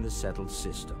best in the settled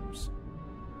systems.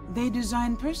 They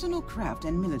design personal craft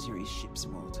and military ships,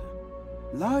 Walter.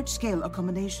 Large-scale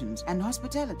accommodations and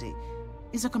hospitality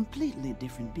is a completely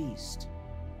different beast.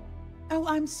 Oh,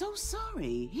 I'm so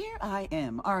sorry. Here I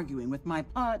am arguing with my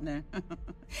partner.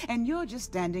 And you're just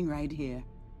standing right here.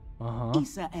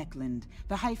 Issa Eklund,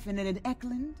 the hyphenated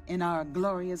Eklund in our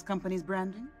glorious company's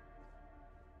branding.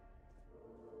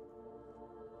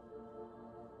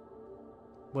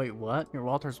 Wait, what? You're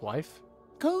Walter's wife?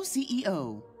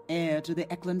 Co-CEO, heir to the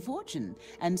Eklund fortune,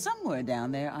 and somewhere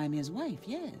down there I'm his wife,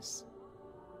 yes.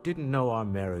 Didn't know our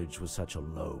marriage was such a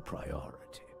low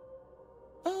priority.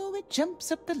 Oh, it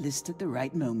jumps up the list at the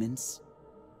right moments.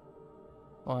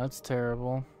 Well, that's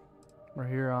terrible. We're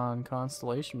here on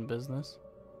Constellation business.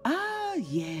 Ah,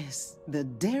 yes, the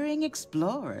daring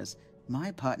explorers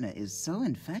my partner is so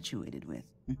infatuated with.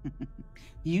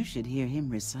 You should hear him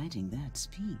reciting that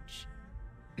speech.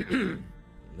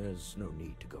 There's no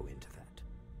need to go into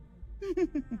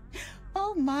that.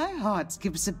 Oh, my heart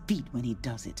skips a beat when he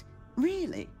does it.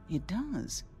 Really, it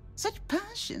does. Such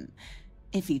passion.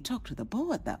 If he talked to the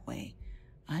board that way,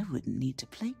 I wouldn't need to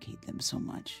placate them so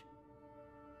much.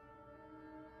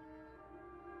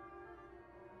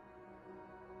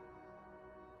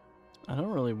 I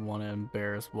don't really want to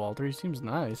embarrass Walter. He seems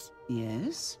nice.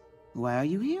 Yes? Why are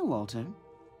you here, Walter?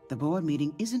 The board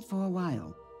meeting isn't for a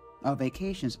while. Our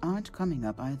vacations aren't coming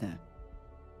up either.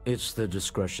 It's the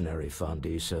discretionary fund,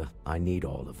 Issa. I need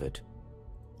all of it.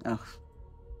 Ugh.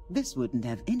 This wouldn't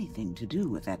have anything to do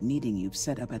with that meeting you've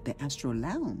set up at the Astro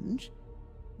Lounge,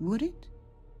 would it?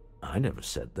 I never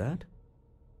said that.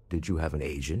 Did you have an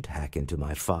agent hack into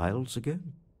my files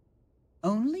again?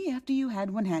 Only after you had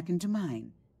one hack into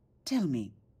mine. Tell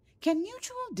me, can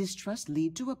mutual distrust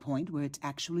lead to a point where it's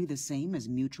actually the same as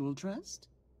mutual trust?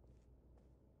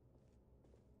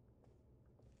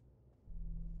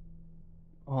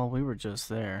 Well, we were just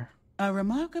there. A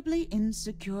remarkably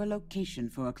insecure location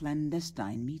for a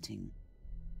clandestine meeting.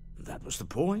 That was the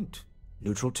point.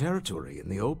 Neutral territory in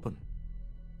the open.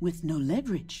 With no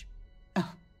leverage.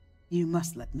 Oh, you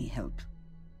must let me help.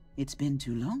 It's been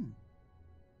too long.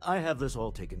 I have this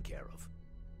all taken care of.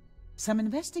 Some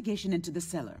investigation into the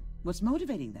cellar. What's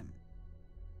motivating them?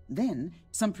 Then,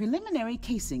 some preliminary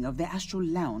casing of the Astral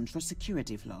Lounge for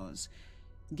security flaws.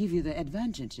 Give you the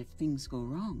advantage if things go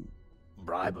wrong.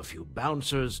 Bribe a few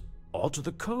bouncers, alter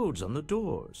the codes on the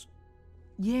doors.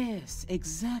 Yes,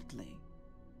 exactly.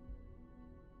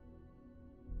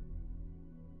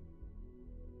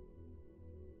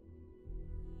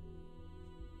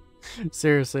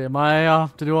 Seriously, am I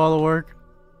off to do all the work?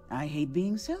 I hate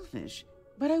being selfish,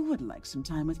 but I would like some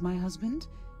time with my husband.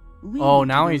 Oh,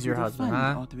 now he's your husband,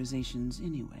 huh? Authorizations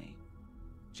anyway.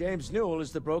 James Newell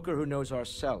is the broker who knows our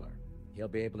cellar. He'll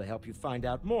be able to help you find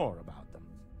out more about them.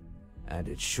 And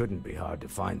it shouldn't be hard to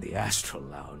find the Astral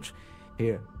Lounge.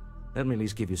 Here, let me at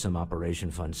least give you some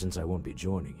operation funds since I won't be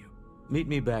joining you. Meet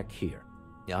me back here.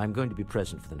 I'm going to be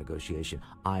present for the negotiation.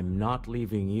 I'm not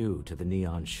leaving you to the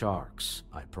Neon Sharks,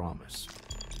 I promise.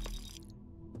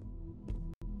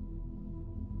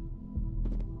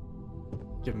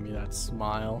 Giving me that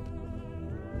smile.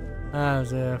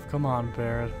 As if, come on,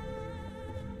 Barrett.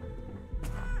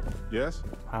 Yes?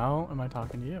 How am I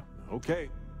talking to you? Okay.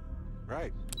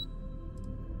 Right.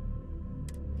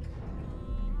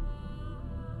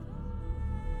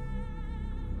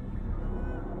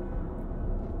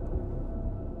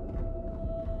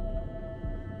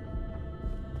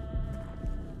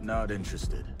 Not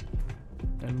interested.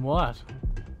 And what?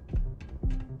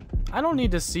 I don't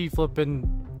need to see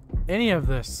flipping any of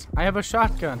this. I have a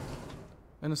shotgun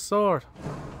and a sword.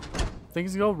 If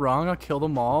things go wrong, I'll kill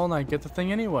them all and I get the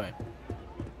thing anyway.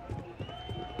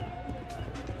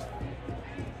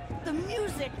 The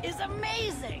music is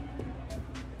amazing!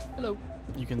 Hello.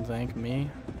 You can thank me.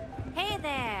 Hey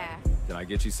there! Can I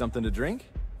get you something to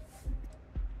drink?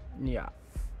 Yeah.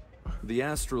 The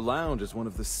Astral Lounge is one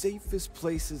of the safest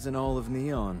places in all of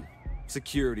Neon.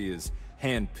 Security is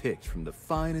handpicked from the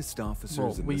finest officers in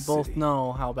the city. We both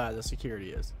know how bad the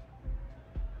security is.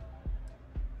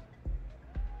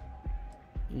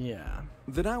 Yeah.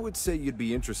 Then I would say you'd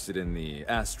be interested in the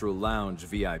Astral Lounge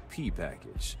VIP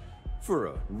package. For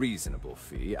a reasonable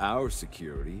fee, our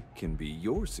security can be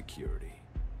your security.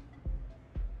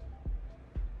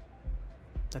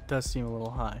 That does seem a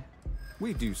little high.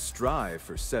 We do strive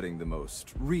for setting the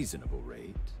most reasonable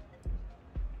rate.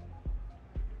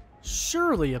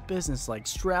 Surely a business like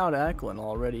Stroud Eklund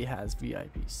already has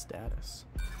VIP status.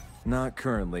 Not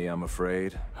currently, I'm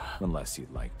afraid. Unless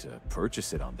you'd like to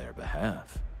purchase it on their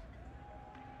behalf.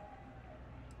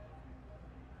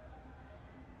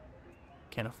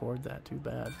 Can't afford that, too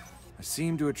bad. I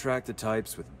seem to attract the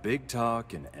types with big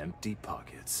talk and empty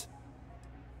pockets.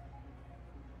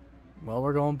 Well,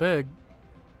 we're going big.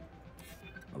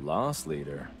 A loss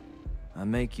leader. I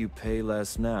make you pay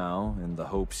less now in the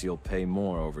hopes you'll pay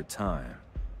more over time.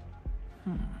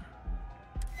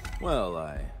 Well,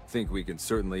 I think we can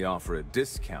certainly offer a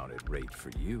discounted rate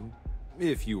for you,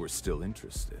 if you were still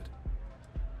interested.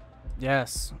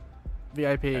 Yes.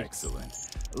 VIP. Excellent.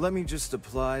 Let me just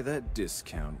apply that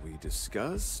discount we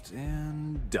discussed,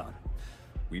 and done.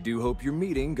 We do hope your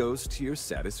meeting goes to your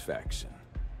satisfaction.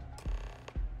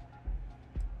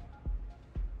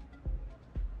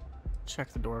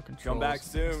 Check the door controls. Come back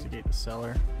soon. Investigate the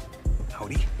cellar.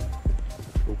 Howdy.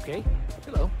 Okay.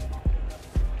 Hello.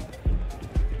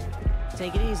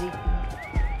 Take it easy.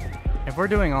 If we're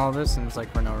doing all this and it's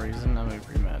like for no reason, I'm gonna be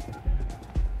pretty mad.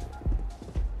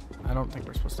 I don't think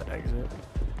we're supposed to exit.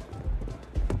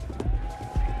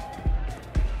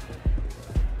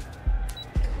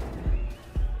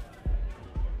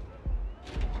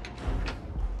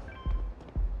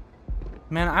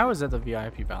 Man, I was at the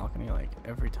VIP balcony like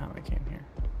every time I came here.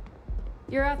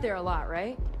 You're out there a lot,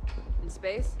 right? In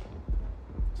space?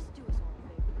 Just do us all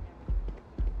a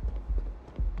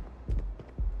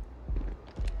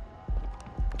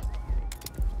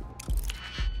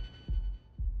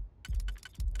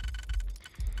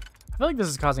I feel like this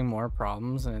is causing more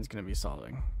problems than it's going to be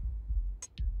solving.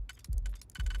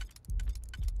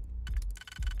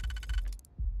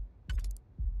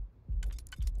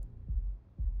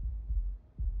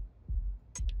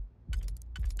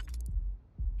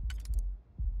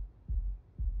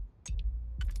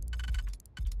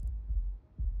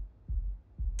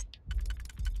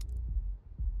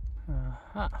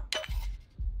 Huh.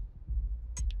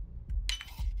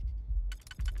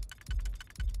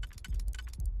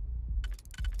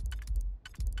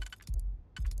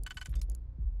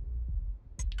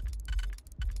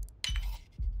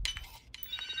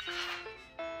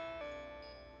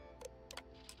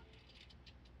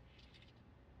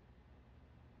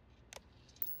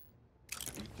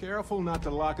 Be careful not to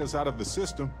lock us out of the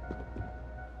system.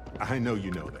 I know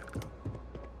you know that.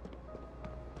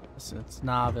 It's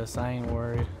novice, I ain't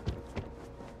worried.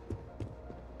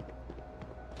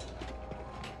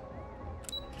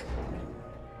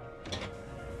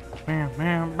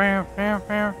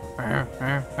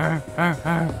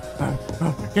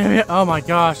 Give me, oh my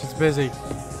gosh, it's busy.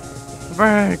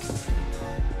 Break!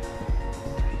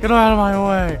 Get out of my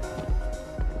way!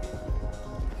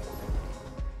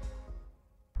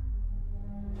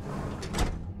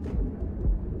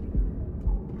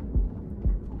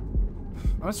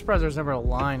 I'm surprised there's never a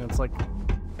line. It's like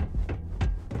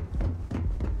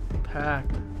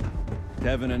packed.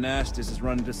 Tevin Anastas is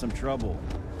running into some trouble.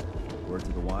 Word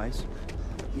to the wise?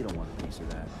 You don't want a piece of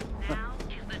that. Now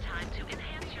is the time to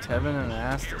enhance your Tevin and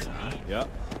Astus, huh? Yep.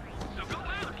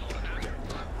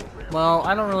 Well,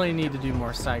 I don't really need to do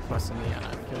more side quests in the end.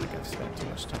 I feel like I've spent too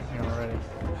much time here already.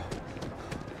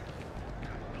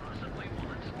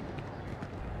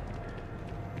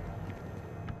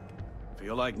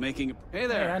 Feel like making a... Hey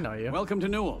there. Hey, I know you. Welcome to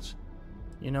Newell's.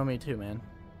 You know me too, man.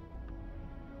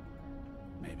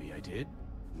 Maybe I did.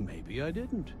 Maybe I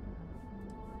didn't.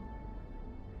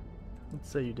 Let's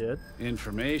say you did.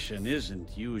 Information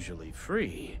isn't usually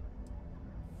free.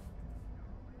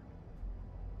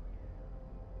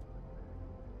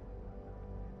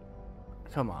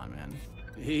 Come on, man.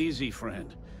 Easy,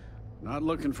 friend. Not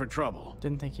looking for trouble.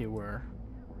 Didn't think you were.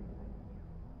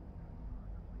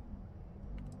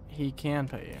 he can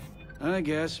pay you. I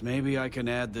guess maybe I can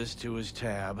add this to his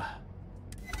tab.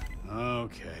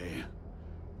 Okay.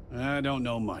 I don't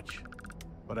know much,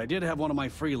 but I did have one of my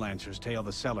freelancers tail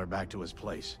the seller back to his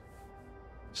place.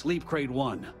 Sleep Crate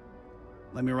 1.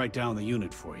 Let me write down the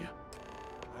unit for you.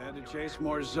 I had to chase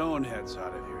more zone heads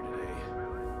out of here today.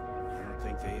 I don't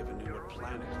think they even knew what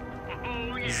planet.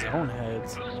 Oh, yeah. Zone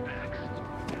heads.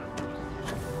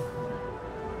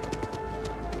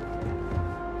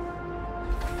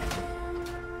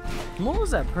 What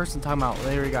was that person talking about?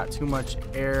 They already got too much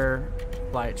air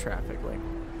flight traffic. Like,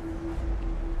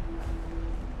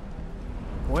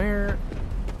 where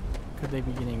could they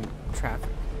be getting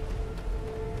traffic?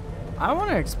 I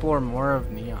want to explore more of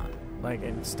Neon. Like,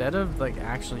 instead of like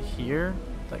actually here,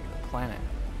 like the planet.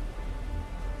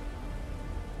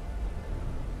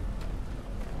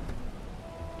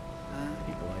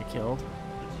 People I killed.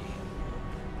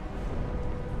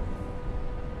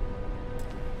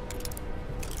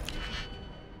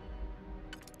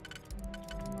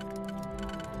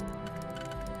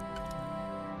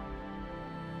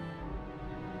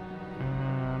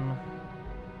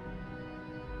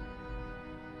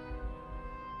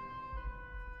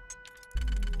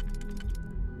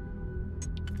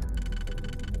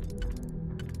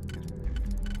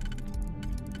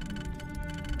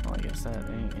 Well, I guess that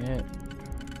ain't it.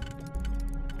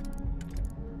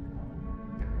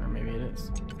 Or maybe it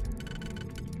is.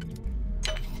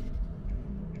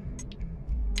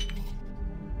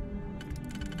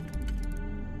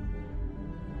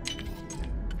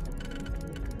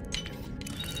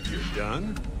 You're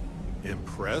done?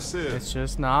 Impressive. It's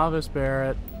just novice,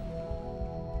 Barrett.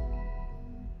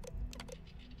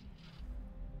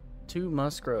 To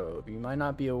Musgrove. You might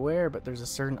not be aware, but there's a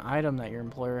certain item that your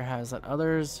employer has that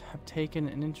others have taken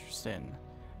an interest in.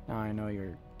 Now I know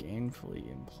you're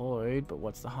gainfully employed, but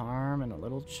what's the harm in a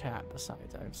little chat?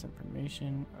 Besides, I have some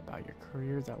information about your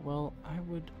career that, well, I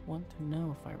would want to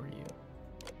know if I were you.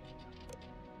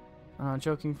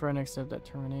 Joking for an extent that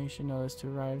termination notice to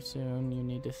arrive soon. You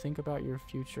need to think about your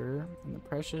future and the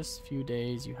precious few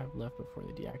days you have left before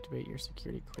they deactivate your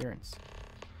security clearance.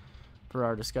 For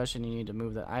our discussion, you need to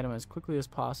move that item as quickly as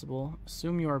possible.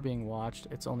 Assume you are being watched.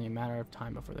 It's only a matter of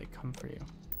time before they come for you.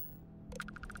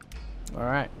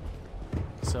 Alright.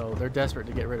 So they're desperate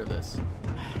to get rid of this.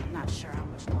 Not sure how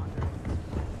much longer.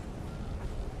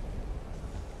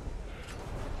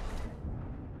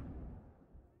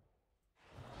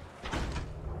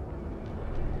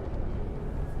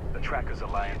 The Trackers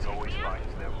Alliance always finds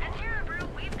their mark.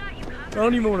 I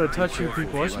don't even want to touch you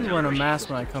people. I should be wearing a mask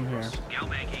when I come here.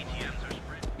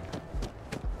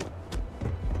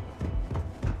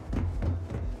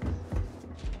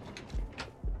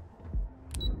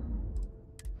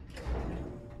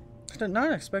 I did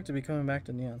not expect to be coming back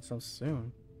to Neon so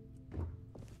soon.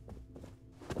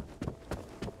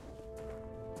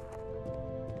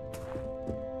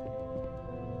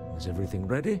 Is everything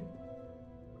ready?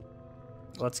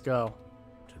 Let's go.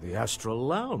 To the Astral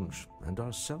Lounge and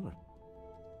our cellar.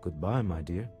 Goodbye, my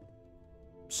dear.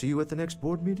 See you at the next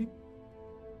board meeting?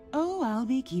 Oh, I'll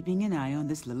be keeping an eye on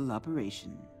this little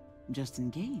operation, just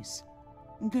in case.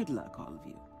 Good luck, all of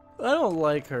you. I don't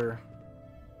like her.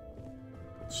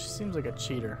 She seems like a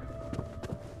cheater.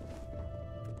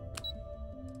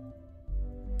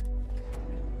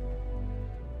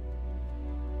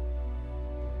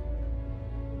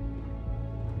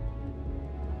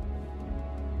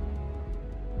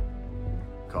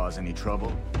 Cause any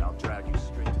trouble, I'll drag you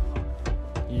straight to home.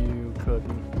 You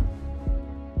couldn't.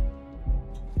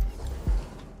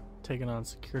 Taking on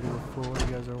security with full,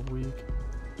 you guys are weak.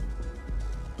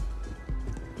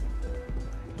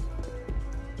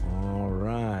 All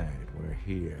right, we're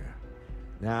here.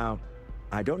 Now,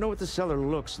 I don't know what the cellar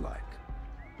looks like,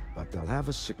 but they'll have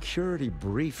a security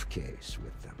briefcase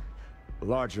with them.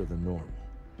 Larger than normal.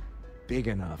 Big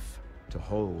enough to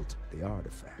hold the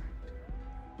artifact.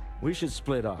 We should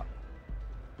split up.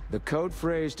 The code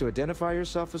phrase to identify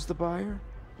yourself as the buyer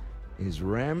is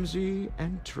Ramsey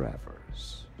and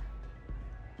Travers.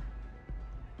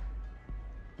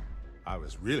 I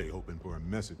was really hoping for a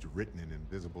message written in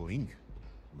invisible ink,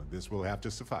 but this will have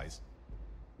to suffice.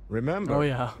 Remember, oh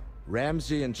yeah,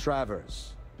 Ramsey and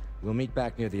Travers. We'll meet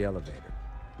back near the elevator.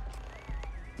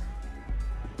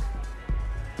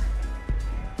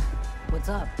 What's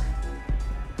up?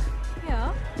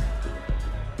 Yeah.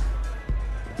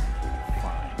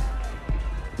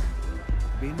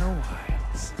 Been a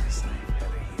while since I've had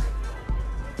a hero.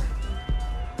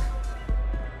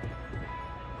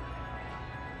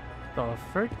 the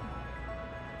frick?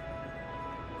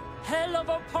 Hell of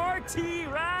a party,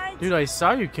 right? Dude, I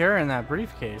saw you carrying that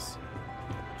briefcase.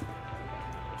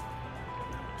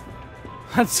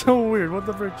 That's so weird. What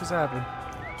the frick just happened?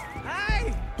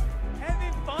 Hi!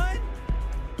 Having fun?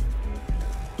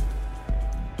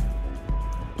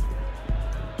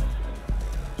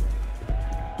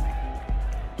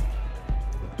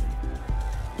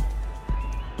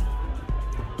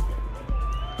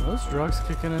 Are those drugs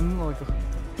kicking in? Like, am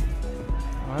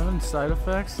I having side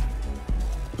effects?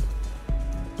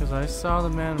 Because I saw the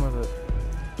man with it.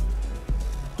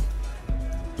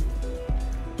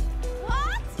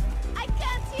 What? I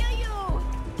can't hear you!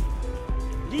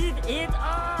 Leave it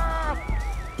off!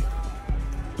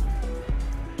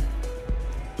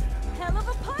 Hell of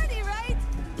a party, right?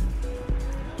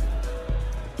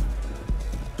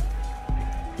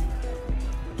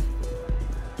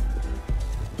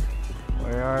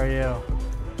 Where are you?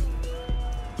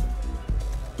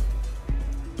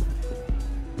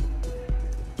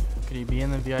 Could he be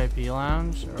in the VIP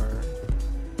lounge, or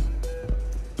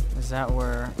is that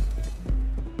where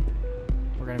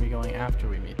we're gonna be going after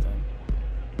we meet them?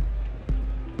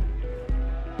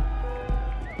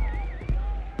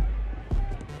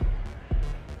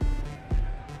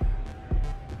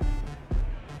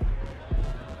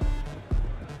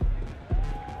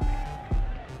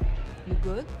 You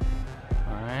good?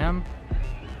 I am.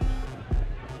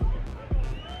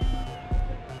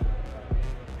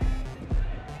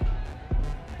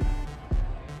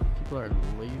 People are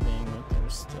leaving with their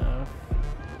stuff.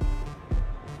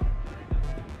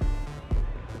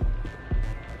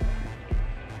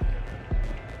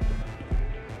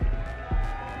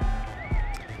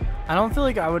 I don't feel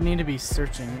like I would need to be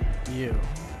searching you.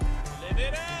 Live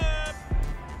it up!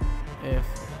 If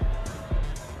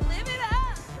Live it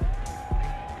up!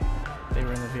 they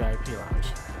were in the VIP lounge.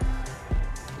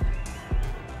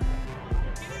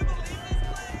 Can you believe this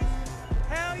place?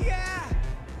 Hell yeah!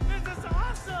 This is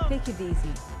awesome! Take it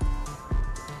easy.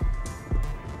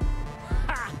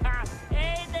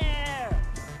 Hey there!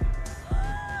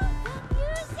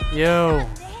 Yo!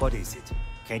 What is it?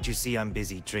 Can't you see I'm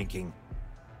busy drinking?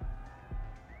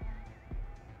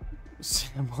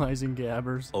 Samwise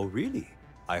Gabbers. Oh, really?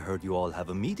 I heard you all have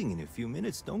a meeting in a few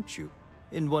minutes, don't you?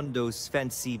 In one of those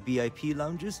fancy VIP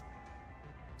lounges?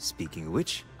 Speaking of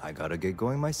which, I gotta get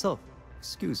going myself.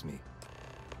 Excuse me.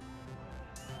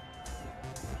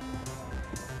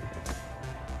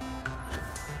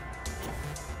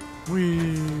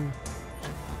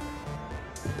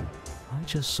 I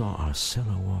just saw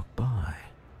Arcella walk by.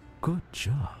 Good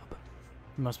job.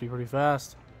 You must be pretty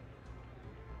fast.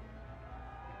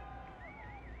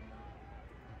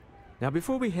 Now,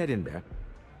 before we head in there,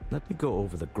 let me go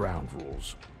over the ground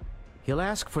rules. He'll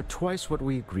ask for twice what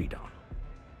we agreed on.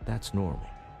 That's normal.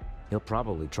 He'll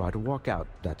probably try to walk out.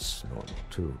 That's normal,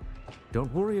 too.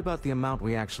 Don't worry about the amount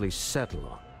we actually settle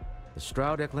on. The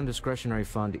Stroud-Eklund Discretionary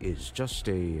Fund is just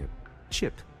a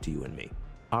chip to you and me.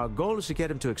 Our goal is to get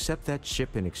him to accept that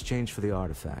chip in exchange for the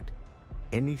artifact.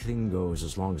 Anything goes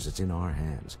as long as it's in our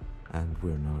hands, and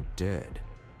we're not dead.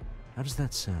 How does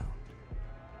that sound?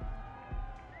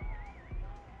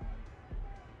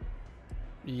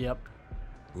 Yep.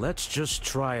 Let's just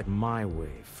try it my way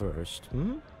first,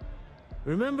 hmm?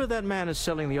 Remember, that man is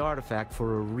selling the artifact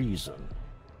for a reason.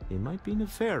 He might be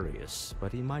nefarious,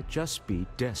 but he might just be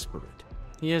desperate.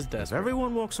 He is desperate. If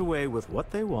everyone walks away with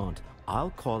what they want, I'll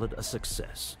call it a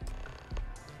success.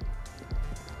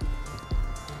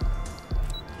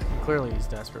 Clearly he's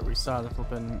desperate. We saw the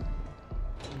flippin'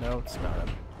 notes about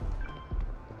him.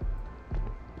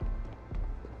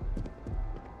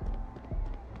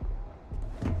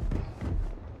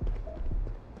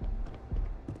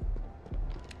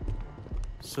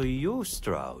 So you're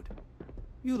Stroud.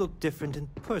 You look different in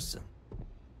person.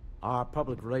 Our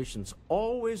public relations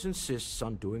always insists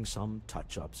on doing some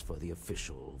touch-ups for the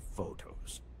official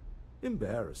photos.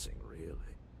 Embarrassing, really.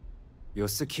 Your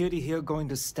security here going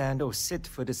to stand or sit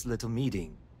for this little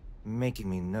meeting, making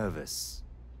me nervous.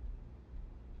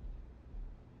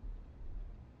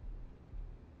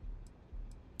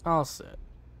 I'll sit.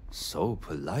 So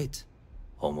polite.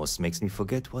 Almost makes me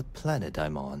forget what planet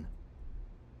I'm on.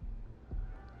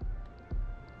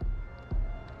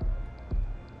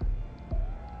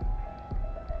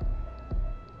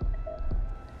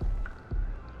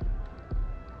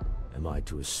 Am I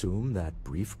to assume that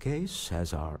briefcase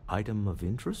has our item of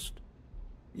interest?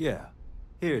 Yeah,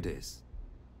 here it is.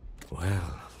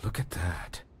 Well, look at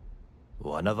that.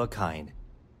 One of a kind,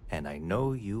 and I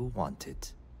know you want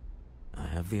it. I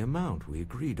have the amount we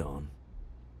agreed on.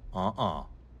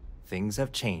 Things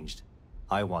have changed.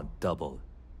 I want double.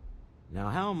 Now,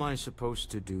 how am I supposed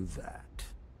to do that?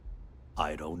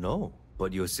 I don't know,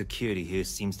 but your security here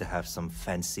seems to have some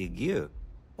fancy gear.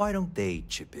 Why don't they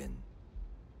chip in?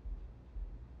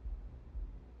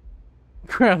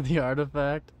 Grab the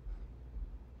artifact.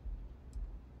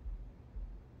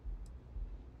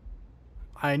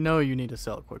 I know you need to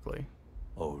sell it quickly.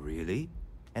 Oh, really?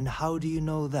 And how do you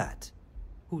know that?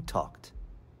 Who talked?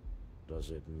 Does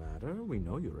it matter? We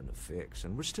know you're in a fix,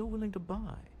 and we're still willing to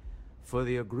buy. For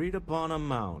the agreed-upon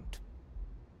amount.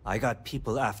 I got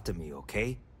people after me,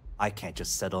 okay? I can't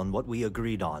just settle on what we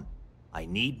agreed on. I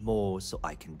need more so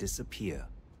I can disappear.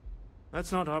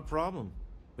 That's not our problem.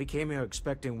 We came here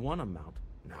expecting one amount.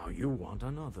 Now you want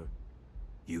another.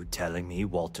 You telling me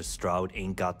Walter Stroud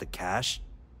ain't got the cash?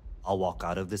 I'll walk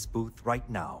out of this booth right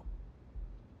now.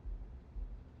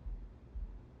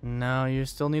 No, you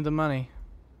still need the money.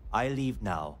 I leave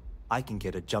now. I can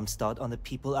get a jump start on the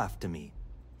people after me,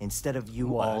 instead of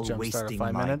you all wasting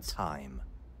my time.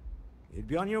 You'd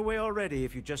be on your way already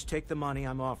if you just take the money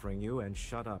I'm offering you and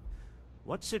shut up.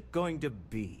 What's it going to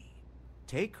be?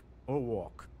 Take or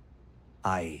walk?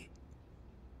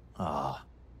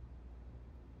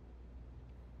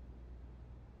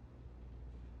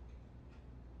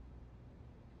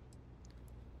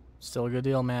 Still a good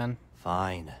deal, man.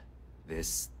 Fine.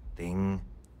 This thing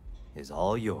is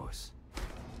all yours.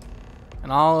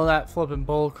 And all of that flipping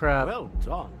bull crap. Well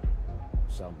done.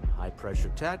 Some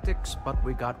high-pressure tactics, but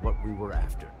we got what we were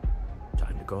after.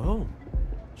 Time to go home.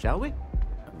 Shall we?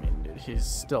 I mean, dude, he's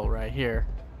still right here.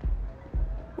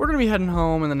 We're going to be heading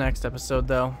home in the next episode,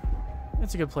 though.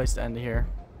 It's a good place to end it here.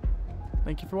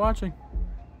 Thank you for watching.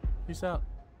 Peace out.